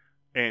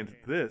 And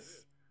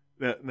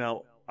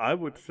now I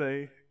would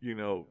say,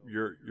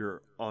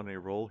 you're on a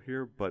roll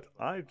here, but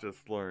I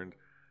just learned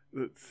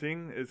that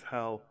seeing is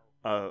how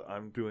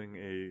I'm doing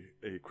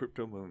a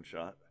crypto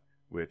moonshot,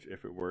 which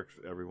if it works,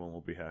 everyone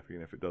will be happy,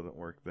 and if it doesn't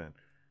work, then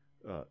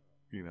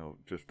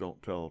just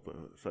don't tell the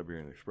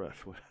Siberian Express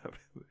what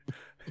happened.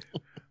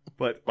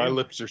 But My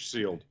lips are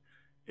sealed.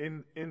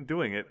 in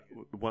doing it,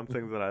 one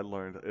thing that I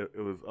learned, it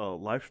was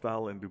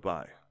lifestyle in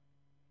Dubai.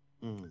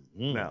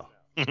 Mm-hmm. Now,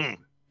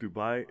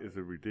 Dubai is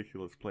a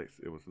ridiculous place.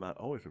 It was not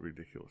always a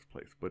ridiculous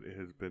place, but it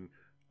has been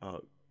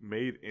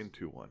made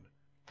into one.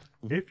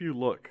 Mhm. If you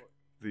look,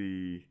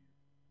 the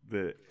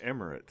the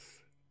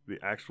Emirates, the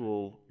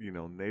actual,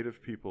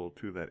 native people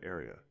to that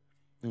area,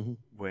 Hmm.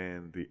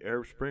 when the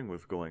Arab Spring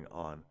was going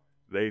on,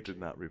 they did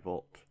not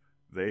revolt.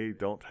 They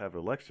don't have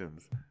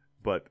elections,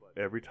 but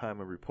every time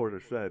a reporter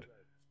said,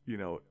 you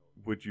know,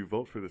 would you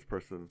vote for this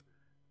person?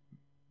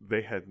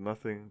 They had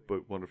nothing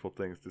but wonderful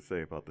things to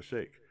say about the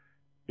sheikh.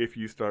 If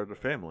you started a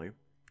family,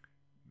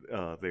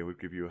 they would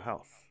give you a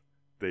house.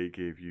 They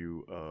gave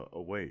you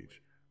a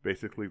wage.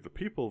 Basically, the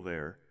people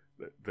there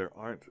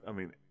aren't. I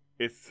mean,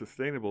 it's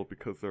sustainable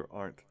because there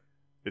aren't.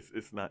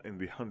 It's not in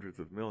the hundreds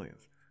of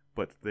millions,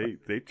 but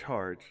they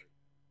charge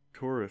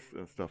tourists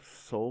and stuff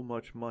so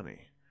much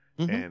money,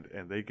 Hmm.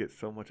 and they get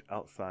so much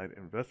outside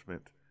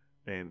investment,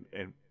 and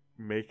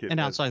make it And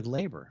as outside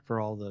labor for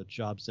all the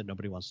jobs that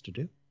nobody wants to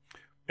do.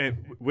 and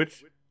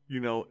which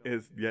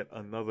is yet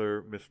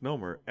another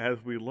misnomer.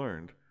 As we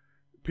learned,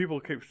 people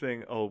keep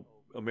saying, "Oh,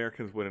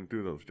 Americans wouldn't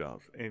do those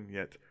jobs," and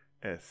yet,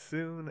 as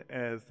soon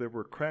as there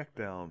were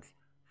crackdowns,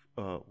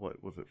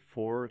 what was it,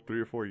 3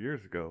 or 4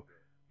 years ago,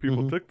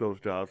 people Hmm. took those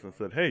jobs and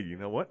said, "Hey, you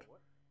know what?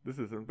 This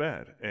isn't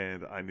bad,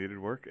 and I needed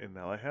work, and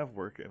now I have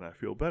work, and I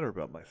feel better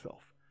about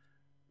myself."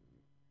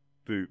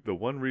 The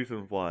one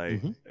reason why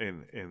Hmm.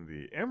 in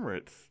the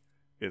Emirates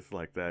it's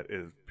like that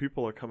is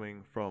people are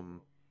coming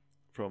from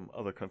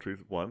other countries.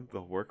 One,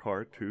 they'll work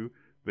hard. Two,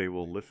 they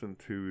will listen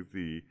to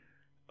the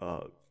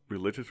uh,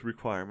 religious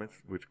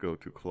requirements, which go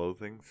to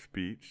clothing,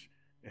 speech,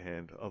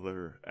 and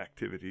other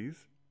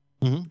activities,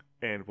 Hmm.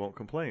 and won't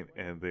complain.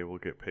 And they will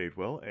get paid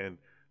well, and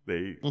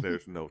Hmm.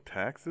 there's no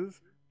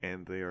taxes,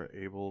 and they are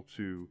able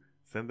to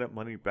send that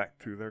money back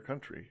to their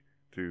country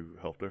to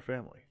help their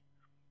family.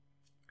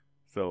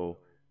 So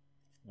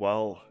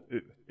while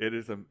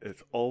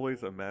it's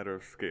always a matter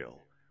of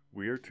scale.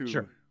 We are too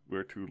Sure.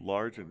 we're too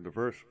large and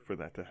diverse for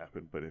that to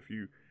happen. But if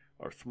you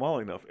are small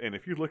enough, and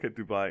if you look at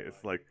Dubai,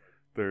 it's like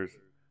there's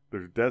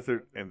there's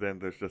desert and then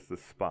there's just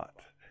this spot.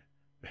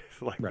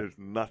 It's like Right. there's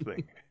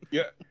nothing.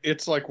 Yeah,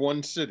 it's like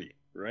one city,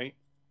 right?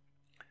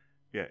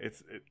 Yeah,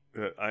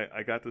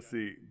 I got to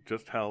see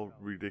just how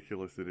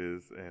ridiculous it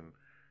is,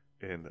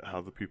 and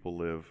how the people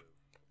live.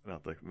 And I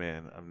was like,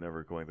 man, I'm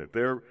never going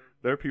there.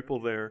 There are people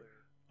there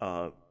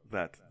uh,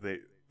 that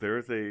there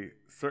is a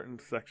certain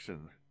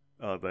section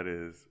that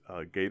is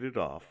gated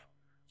off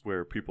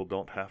where people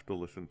don't have to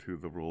listen to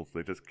the rules.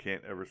 They just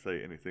can't ever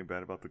say anything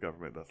bad about the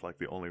government. That's like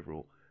the only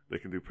rule. They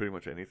can do pretty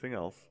much anything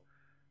else.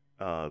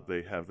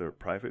 They have their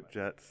private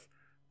jets.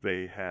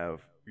 They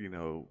have,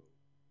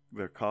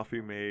 their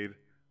coffee made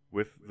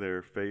with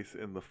their face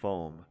in the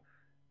foam,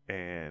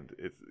 and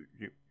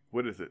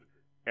what is it?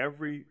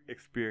 Every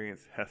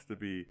experience has to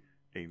be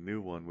a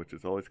new one, which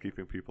is always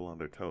keeping people on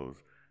their toes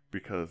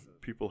because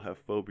people have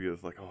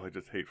phobias like, oh, I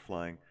just hate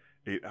flying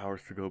 8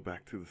 hours to go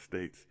back to the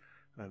States,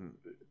 and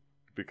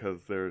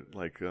because they're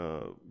like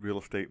real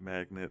estate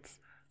magnates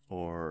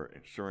or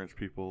insurance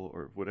people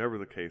or whatever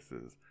the case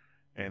is.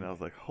 And I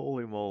was like,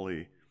 holy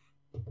moly,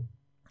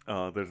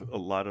 there's a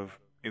lot of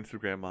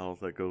Instagram models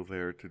that go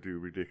there to do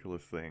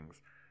ridiculous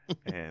things,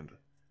 and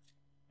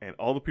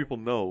all the people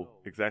know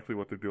exactly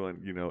what they're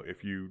doing.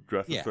 If you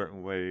dress a Yeah.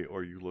 certain way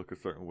or you look a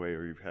certain way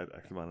or you've had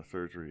X amount of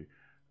surgery,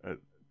 uh,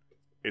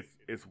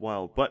 it's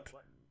wild. But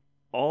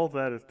all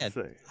that is to And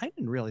say, I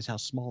didn't realize how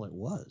small it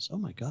was. Oh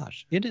my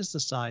gosh. It is the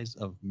size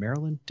of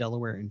Maryland,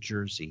 Delaware, and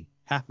Jersey,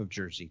 half of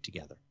Jersey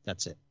together.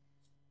 That's it.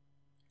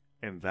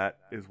 and that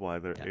is why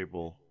they're Yeah.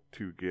 able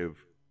to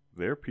give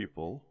their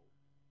people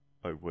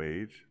a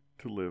wage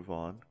to live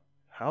on,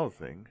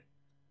 housing,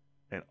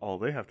 and all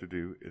they have to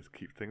do is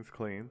keep things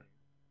clean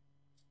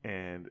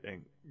and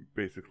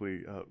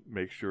basically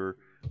make sure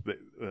that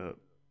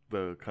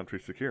the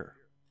country's secure.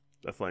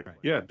 That's like Right.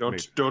 Yeah, maybe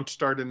don't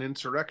start an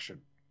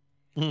insurrection.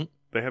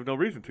 they have no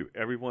reason to.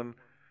 Everyone,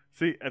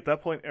 see, at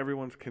that point,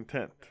 everyone's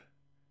content.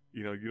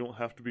 You don't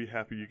have to be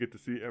happy. You get to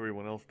see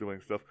everyone else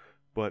doing stuff.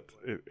 But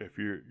if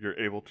you're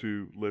able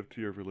to live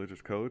to your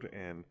religious code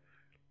and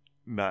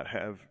not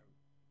have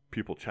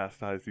people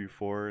chastise you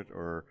for it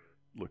or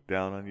look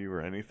down on you or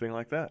anything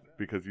like that,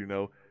 because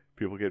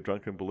people get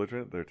drunk and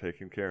belligerent, they're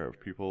taken care of.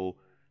 People,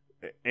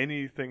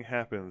 anything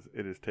happens,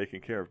 it is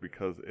taken care of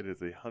because it is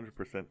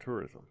 100%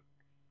 tourism.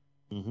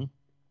 Hmm.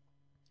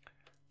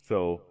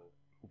 So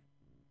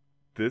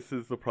this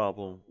is the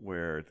problem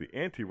where the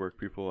anti-work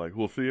people are like,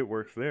 we'll see, it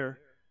works there,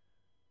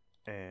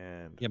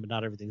 and Yeah, but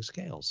not everything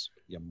scales,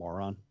 you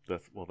moron.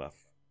 that's what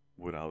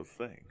I was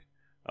saying.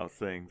 I was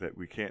saying that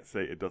we can't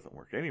say it doesn't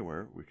work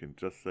anywhere. We can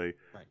just say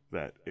Right.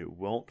 that it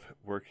won't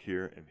work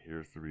here, and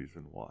here's the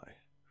reason why.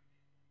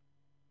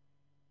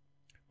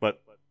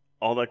 But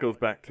all that goes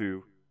back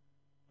to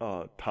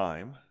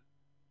time,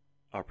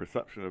 our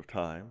perception of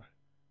time,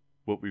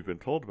 what we've been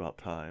told about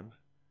time.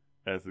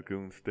 As the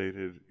goon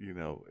stated,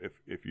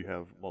 if you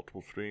have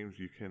multiple streams,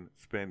 you can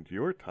spend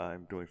your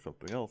time doing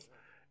something else.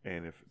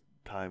 And if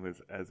time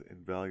is as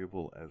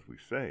invaluable as we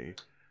say,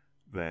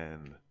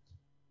 then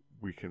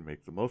we can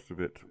make the most of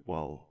it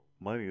while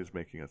money is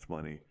making us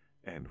money,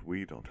 and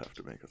we don't have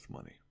to make us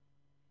money.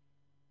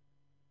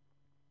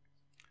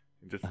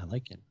 And I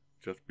like it.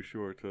 just be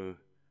sure to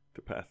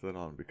pass that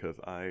on, because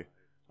I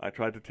I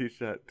tried to teach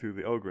that to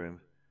the Ogren,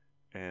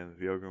 and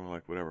the Ogren were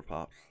like, "Whatever,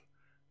 pops."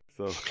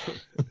 So, so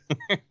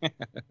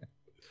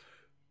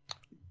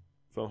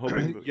I'm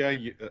hoping that,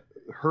 Yeah,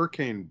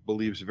 Hurricane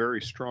believes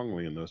very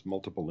strongly in those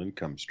multiple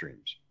income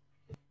streams.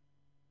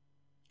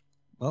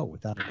 Oh,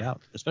 without a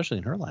doubt, especially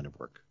in her line of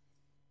work.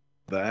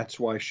 That's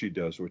why she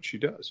does what she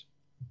does.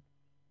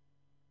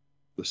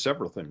 The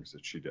several things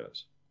that she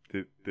does.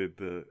 did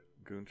the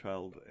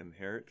Goonchild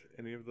inherit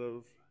any of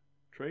those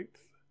traits?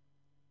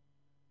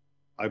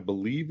 I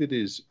believe it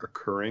is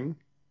occurring,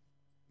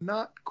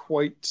 not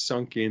quite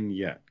sunk in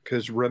yet.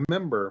 Because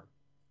remember,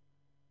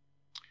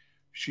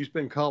 she's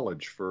been in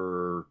college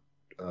for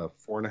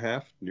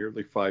 4.5,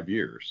 nearly 5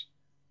 years.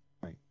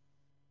 Right.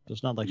 So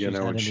it's not like You she's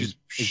know, had and any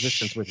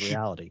existence with she-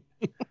 reality.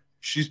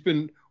 She's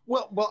been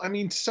well. I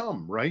mean,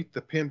 some, right?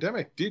 The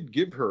pandemic did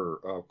give her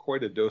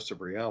quite a dose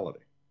of reality.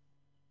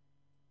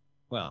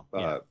 Well,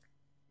 yeah.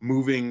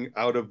 Moving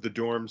out of the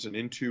dorms and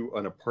into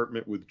an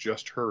apartment with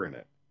just her in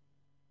it.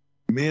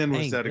 Man, was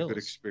Paying that a bills. good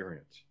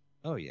experience?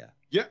 Oh, yeah.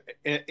 Yeah,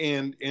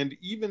 and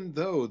even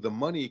though the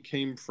money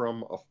came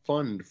from a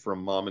fund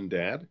from mom and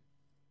dad,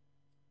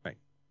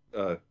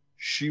 Right.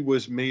 She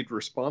was made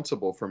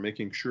responsible for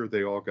making sure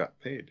they all got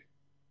paid.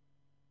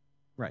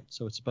 Right.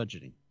 So it's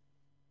budgeting.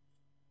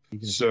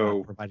 Even if So- you're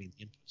not providing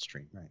the input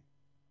stream, right?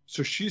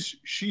 So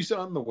she's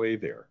on the way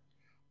there.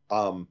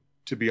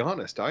 To be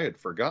honest, I had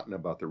forgotten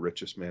about The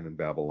Richest Man in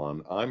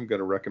Babylon. I'm going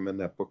to recommend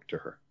that book to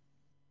her.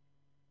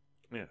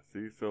 Yeah.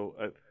 See, so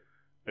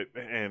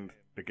and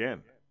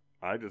again,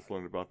 I just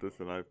learned about this,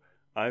 and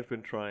I've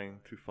been trying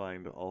to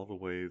find all the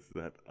ways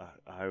that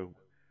I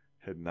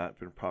had not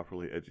been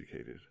properly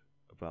educated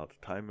about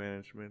time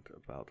management,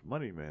 about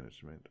money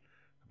management,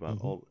 about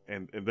Mhm. all,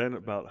 and then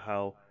about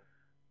how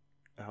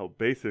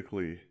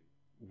basically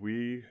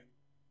we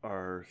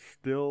are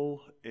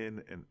still in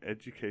an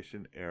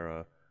education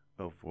era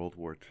of World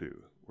War II,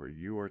 where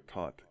you are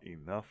taught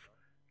enough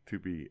to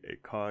be a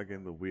cog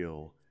in the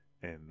wheel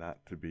and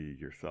not to be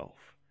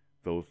yourself.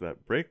 Those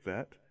that break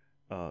that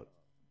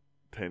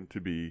tend to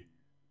be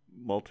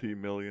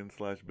multi-million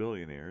 /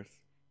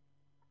 billionaires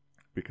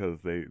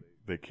because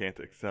they can't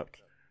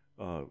accept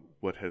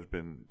what has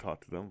been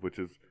taught to them, which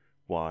is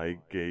why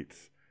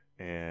Gates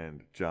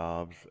and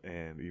Jobs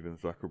and even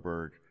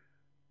Zuckerberg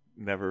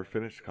never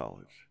finished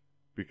college,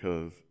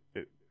 because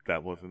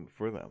that wasn't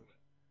for them.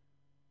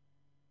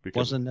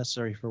 Wasn't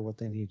necessary for what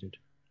they needed.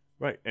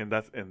 Right, and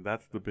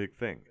that's the big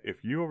thing.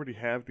 If you already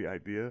have the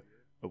idea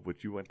of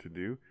what you want to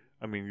do,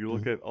 I mean, you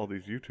look at all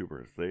these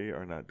YouTubers; they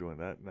are not doing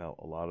that now.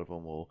 A lot of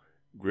them will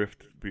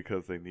grift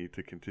because they need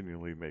to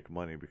continually make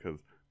money because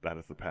that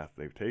is the path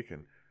they've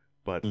taken.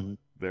 But Mhm.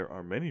 there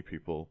are many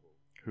people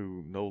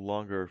who no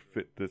longer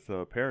fit this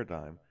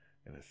paradigm,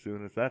 and as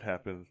soon as that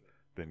happens,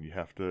 then you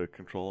have to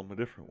control them a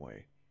different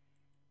way.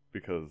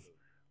 Because,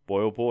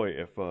 boy oh boy,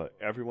 if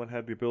everyone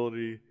had the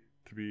ability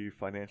to be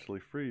financially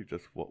free,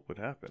 just what would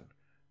happen?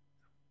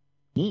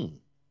 Hmm.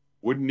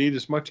 Wouldn't need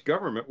as much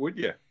government, would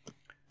you?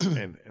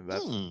 And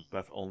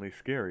that's only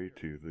scary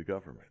to the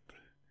government.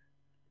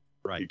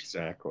 Right.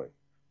 Exactly.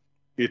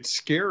 It's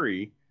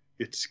scary.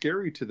 It's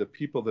scary to the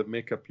people that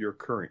make up your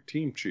current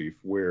team, Chief,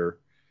 where,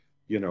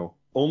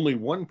 only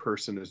one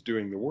person is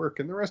doing the work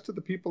and the rest of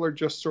the people are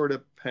just sort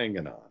of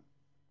hanging on.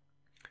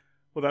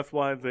 Well, that's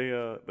why they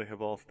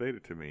have all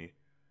stated to me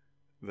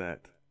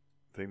that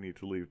they need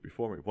to leave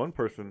before me. One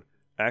person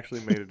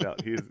actually made it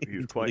out. He's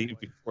quite Leave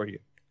before you.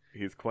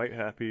 he's quite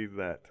happy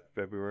that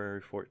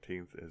February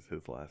 14th is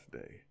his last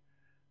day.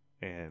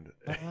 And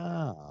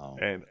Wow.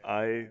 and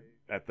I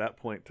at that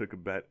point took a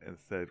bet and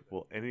said,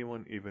 "Will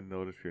anyone even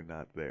notice you're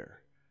not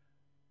there?"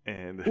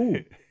 And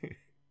Ooh.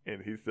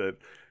 and he said,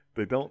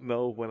 "They don't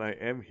know when I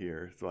am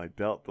here, so I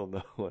doubt they'll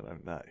know when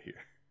I'm not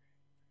here."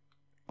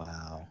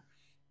 Wow.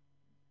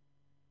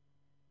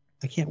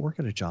 I can't work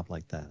at a job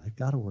like that. I've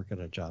got to work at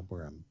a job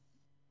where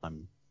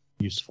I'm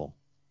useful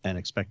and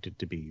expected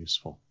to be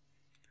useful.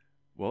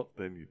 Well,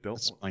 then you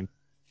don't.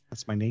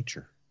 That's my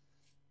nature.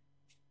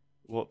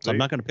 Well, So I'm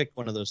not going to pick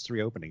one of those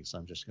 3 openings.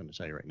 I'm just going to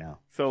tell you right now.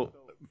 So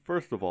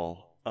first of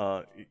all,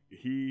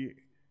 he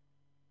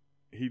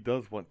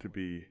does want to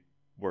be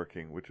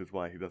working, which is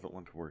why he doesn't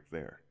want to work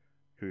there,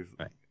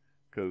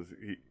 because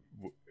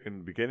in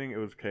the beginning it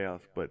was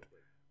chaos, but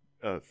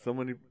so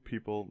many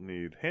people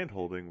need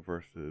hand-holding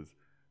versus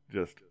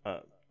just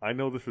I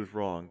know this is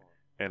wrong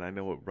and I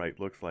know what right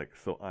looks like,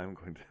 so I'm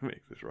going to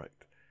make this right,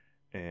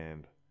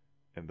 and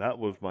that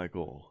was my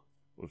goal,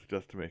 was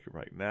just to make it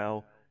right.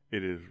 Now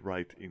it is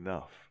right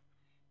enough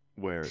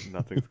where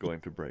nothing's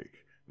going to break.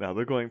 Now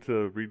they're going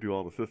to redo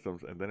all the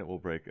systems and then it will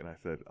break, and I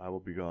said I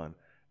will be gone.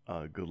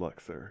 Good luck,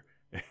 sir.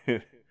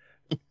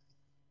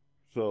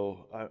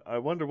 So I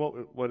wonder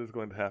what is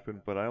going to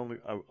happen, but I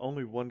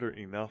only wonder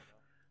enough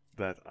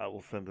that I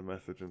will send a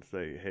message and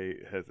say, hey,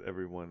 has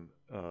everyone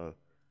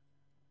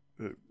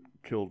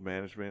killed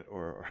management,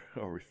 or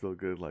are we still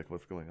good? Like,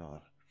 what's going on?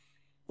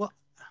 Well,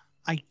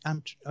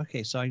 I'm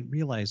okay. So I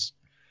realize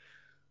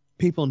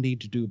people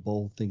need to do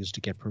bold things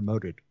to get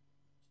promoted,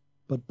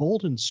 but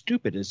bold and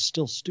stupid is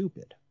still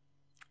stupid.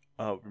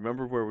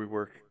 remember where we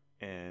work,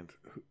 and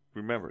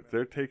remember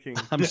they're taking.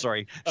 I'm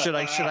sorry. Should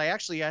I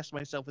actually ask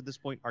myself at this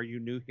point? Are you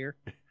new here?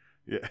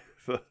 Yeah.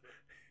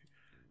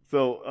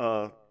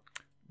 So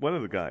one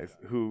of the guys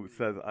who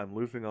says I'm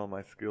losing all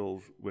my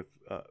skills with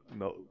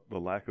the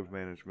lack of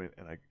management,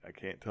 and I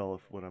can't tell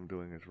if what I'm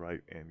doing is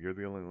right, and you're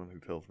the only one who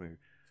tells me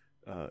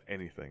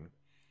anything.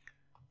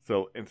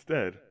 So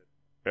instead,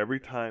 every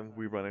time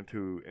we run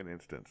into an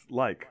instance,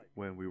 like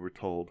when we were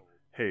told,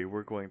 hey,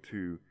 we're going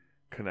to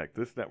connect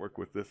this network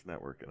with this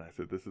network, and I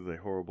said, this is a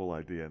horrible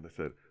idea, and they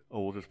said,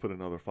 oh, we'll just put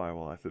another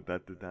firewall. I said,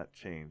 that did not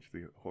change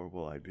the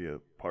horrible idea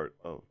part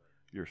of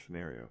your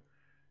scenario.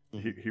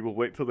 Mm-hmm. He will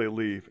wait till they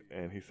leave,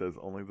 and he says,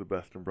 only the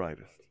best and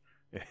brightest.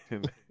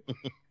 And,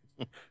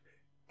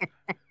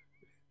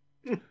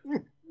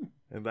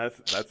 and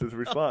that's his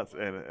response,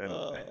 and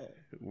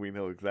we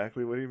know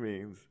exactly what he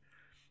means.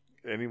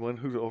 Anyone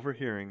who's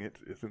overhearing it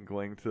isn't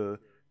going to,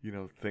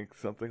 think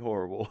something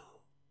horrible.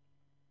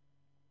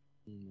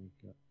 Oh my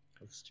God,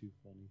 that's too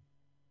funny.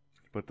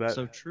 But that's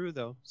so true,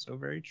 though. So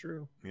very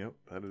true. Yep,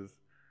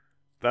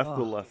 that's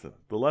the lesson.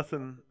 The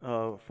lesson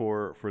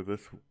for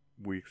this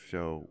week's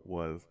show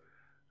was,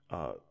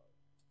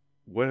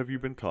 what have you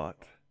been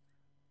taught,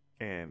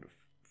 and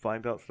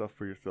find out stuff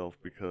for yourself,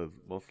 because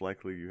most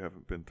likely you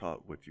haven't been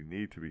taught what you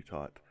need to be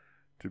taught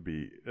to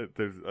be.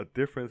 There's a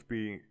difference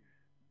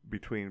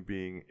between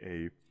being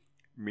a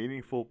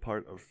meaningful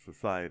part of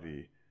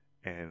society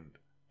and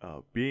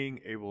being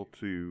able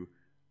to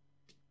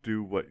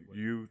do what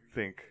you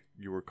think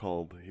you were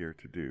called here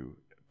to do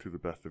to the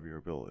best of your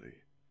ability,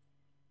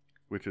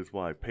 which is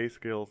why pay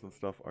scales and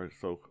stuff are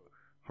so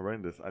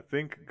horrendous. I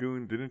think,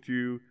 Goon, didn't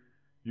you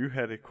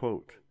had a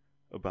quote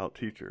about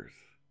teachers,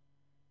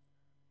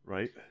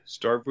 right?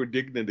 Starve with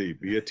dignity,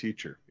 be a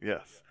teacher.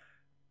 Yes.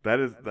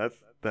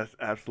 That's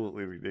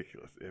absolutely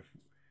ridiculous.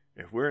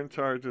 If we're in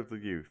charge of the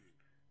youth,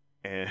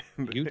 and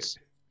Utes?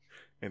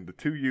 and the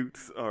two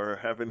Utes are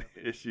having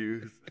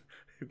issues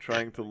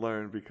trying to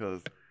learn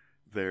because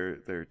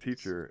their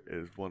teacher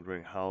is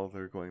wondering how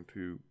they're going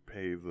to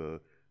pay the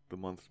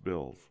month's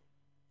bills.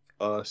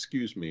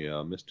 Excuse me,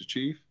 Mr.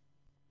 Chief.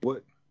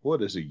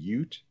 What is a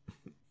Ute?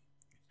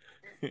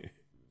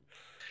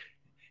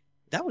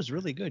 That was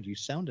really good. You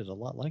sounded a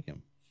lot like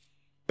him.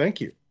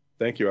 Thank you.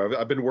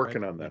 I've been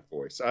working on that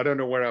voice. I don't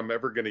know when I'm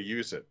ever going to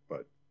use it,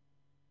 but.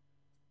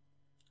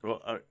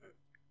 Well,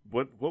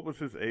 what was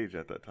his age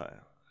at that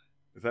time?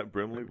 Is that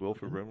Brimley,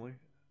 Wilford Brimley?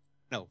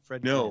 No,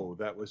 Fred. No, Gwynn.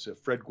 that was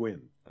Fred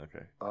Gwynn.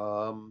 Okay.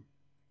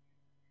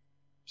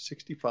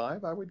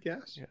 65, I would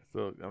guess. Yeah.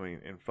 So I mean,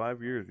 in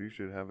 5 years, you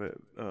should have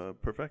it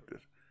perfected.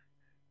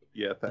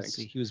 Yeah, thanks. Let's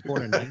see. He was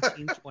born in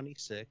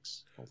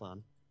 1926. Hold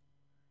on.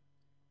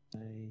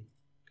 My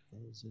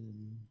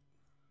cousin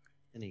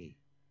Penny.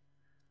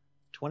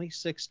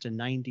 26 to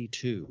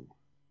 92.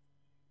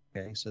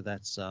 Okay, so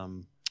that's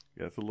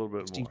Yeah, it's a little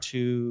bit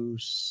 62,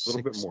 a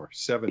little bit more.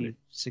 70.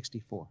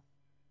 64.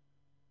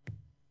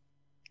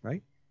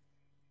 Right?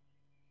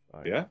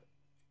 Yeah.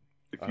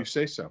 If you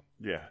say so.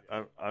 Yeah,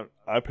 I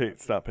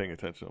stopped paying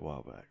attention a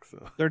while back.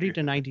 So 30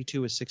 to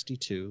 92 is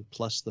 62,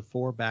 plus the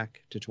 4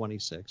 back to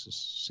 26 is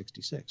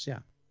 66. Yeah.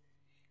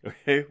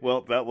 Okay,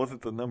 well, that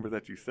wasn't the number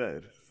that you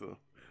said. So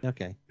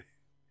Okay.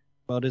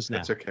 Well, it is now.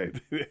 That's okay.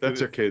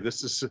 That's okay.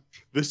 This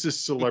is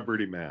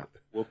celebrity math.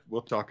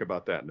 We'll talk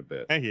about that in a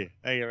bit. Thank you.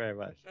 Thank you very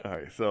much. All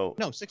right, so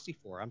No,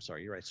 64. I'm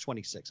sorry. You're right. It's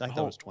 26. I thought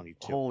it was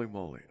 22. Holy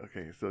moly!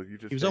 Okay, so you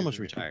just He was almost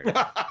retired.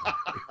 All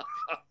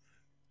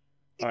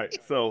right,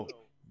 so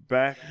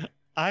back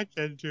I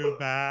can do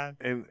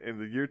math. in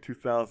the year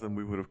 2000,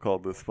 we would have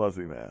called this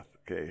fuzzy math.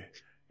 Okay.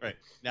 Right.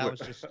 Now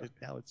it's just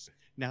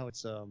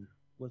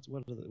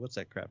what's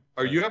that crap?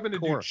 Are you having to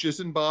do core.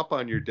 Chisenbop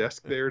on your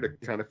desk there to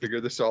kind of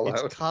figure this all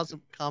It's out?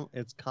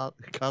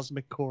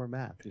 cosmic core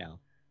math now.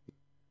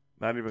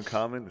 Not even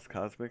common. It's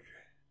cosmic.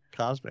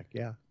 Cosmic,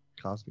 yeah.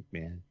 Cosmic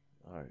man.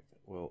 All right.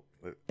 Well.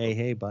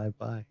 Hey, bye.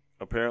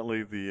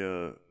 Apparently,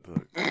 the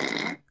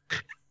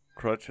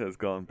Crutch has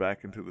gone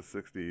back into the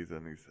 60s,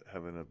 and he's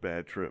having a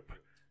bad trip.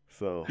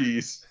 So.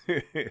 Peace.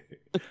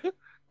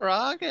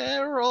 Rock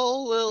and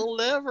roll will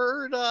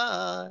never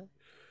die.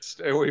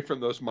 Stay away from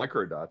those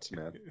microdots,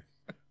 man.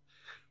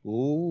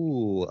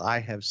 Ooh, I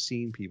have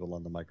seen people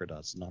on the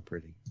microdots. Not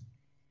pretty.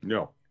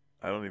 No.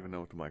 I don't even know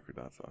what the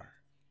microdots are.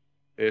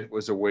 It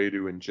was a way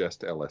to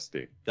ingest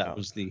LSD. That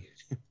was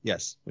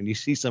yes. When you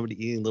see somebody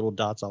eating little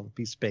dots off a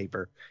piece of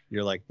paper,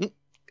 you're like,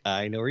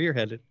 I know where you're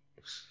headed.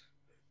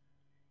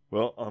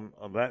 Well,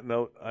 on that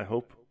note, I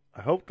hope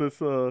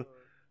this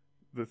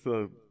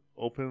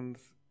opens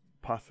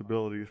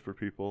possibilities for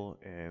people,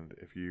 and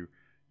if you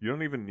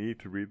don't even need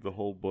to read the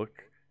whole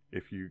book.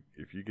 If you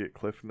get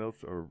Cliff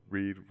Notes or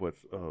read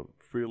what's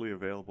freely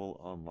available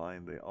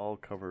online, they all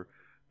cover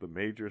the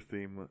major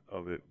theme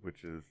of it,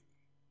 which is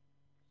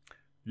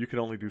you can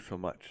only do so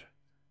much.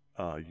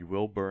 You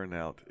will burn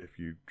out if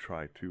you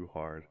try too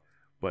hard,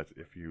 but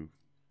if you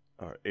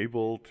are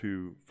able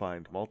to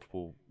find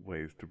multiple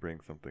ways to bring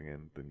something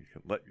in, then you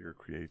can let your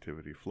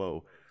creativity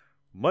flow,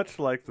 much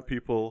like the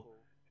people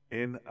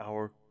in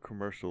our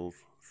commercials.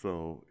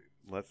 So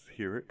let's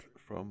hear it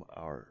from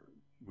our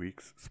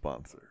week's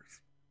sponsors.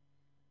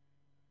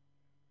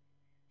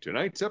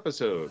 Tonight's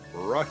episode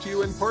brought to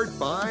you in part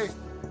by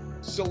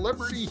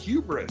Celebrity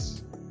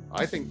Hubris.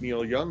 I think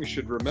Neil Young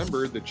should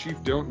remember the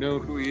Chief don't know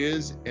who he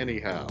is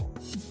anyhow.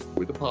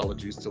 With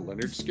apologies to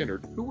Leonard Skinner,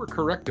 who were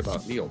correct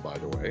about Neil, by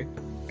the way.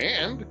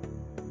 And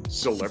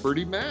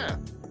Celebrity Math.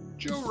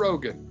 Joe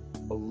Rogan,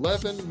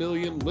 11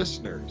 million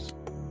listeners.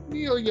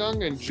 Neil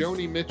Young and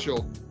Joni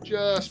Mitchell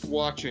just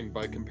watching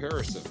by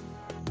comparison.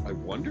 I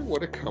wonder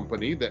what a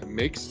company that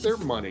makes their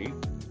money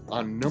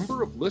on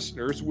number of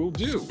listeners will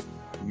do.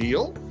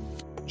 Neil,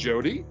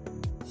 Jody,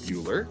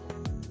 Bueller,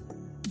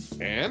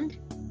 and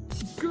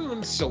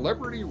Goon's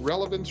Celebrity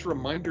Relevance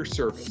Reminder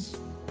Service.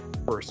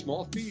 For a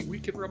small fee, we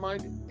can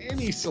remind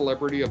any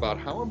celebrity about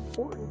how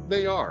important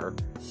they are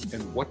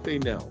and what they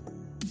know.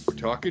 We're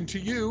talking to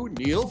you,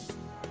 Neil,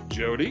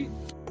 Jody,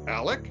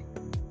 Alec.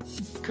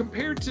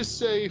 Compared to,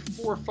 say,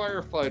 4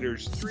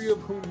 firefighters, 3 of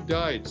whom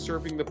died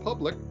serving the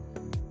public,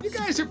 you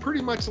guys are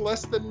pretty much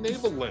less than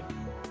Naval Link.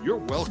 You're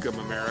welcome,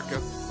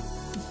 America.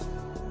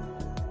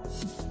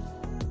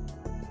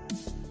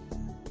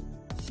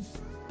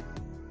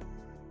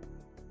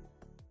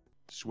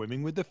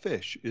 Swimming with the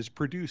Fish is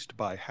produced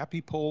by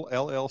Happy Pole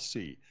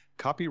LLC.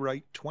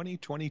 Copyright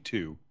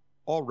 2022.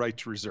 All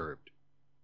rights reserved.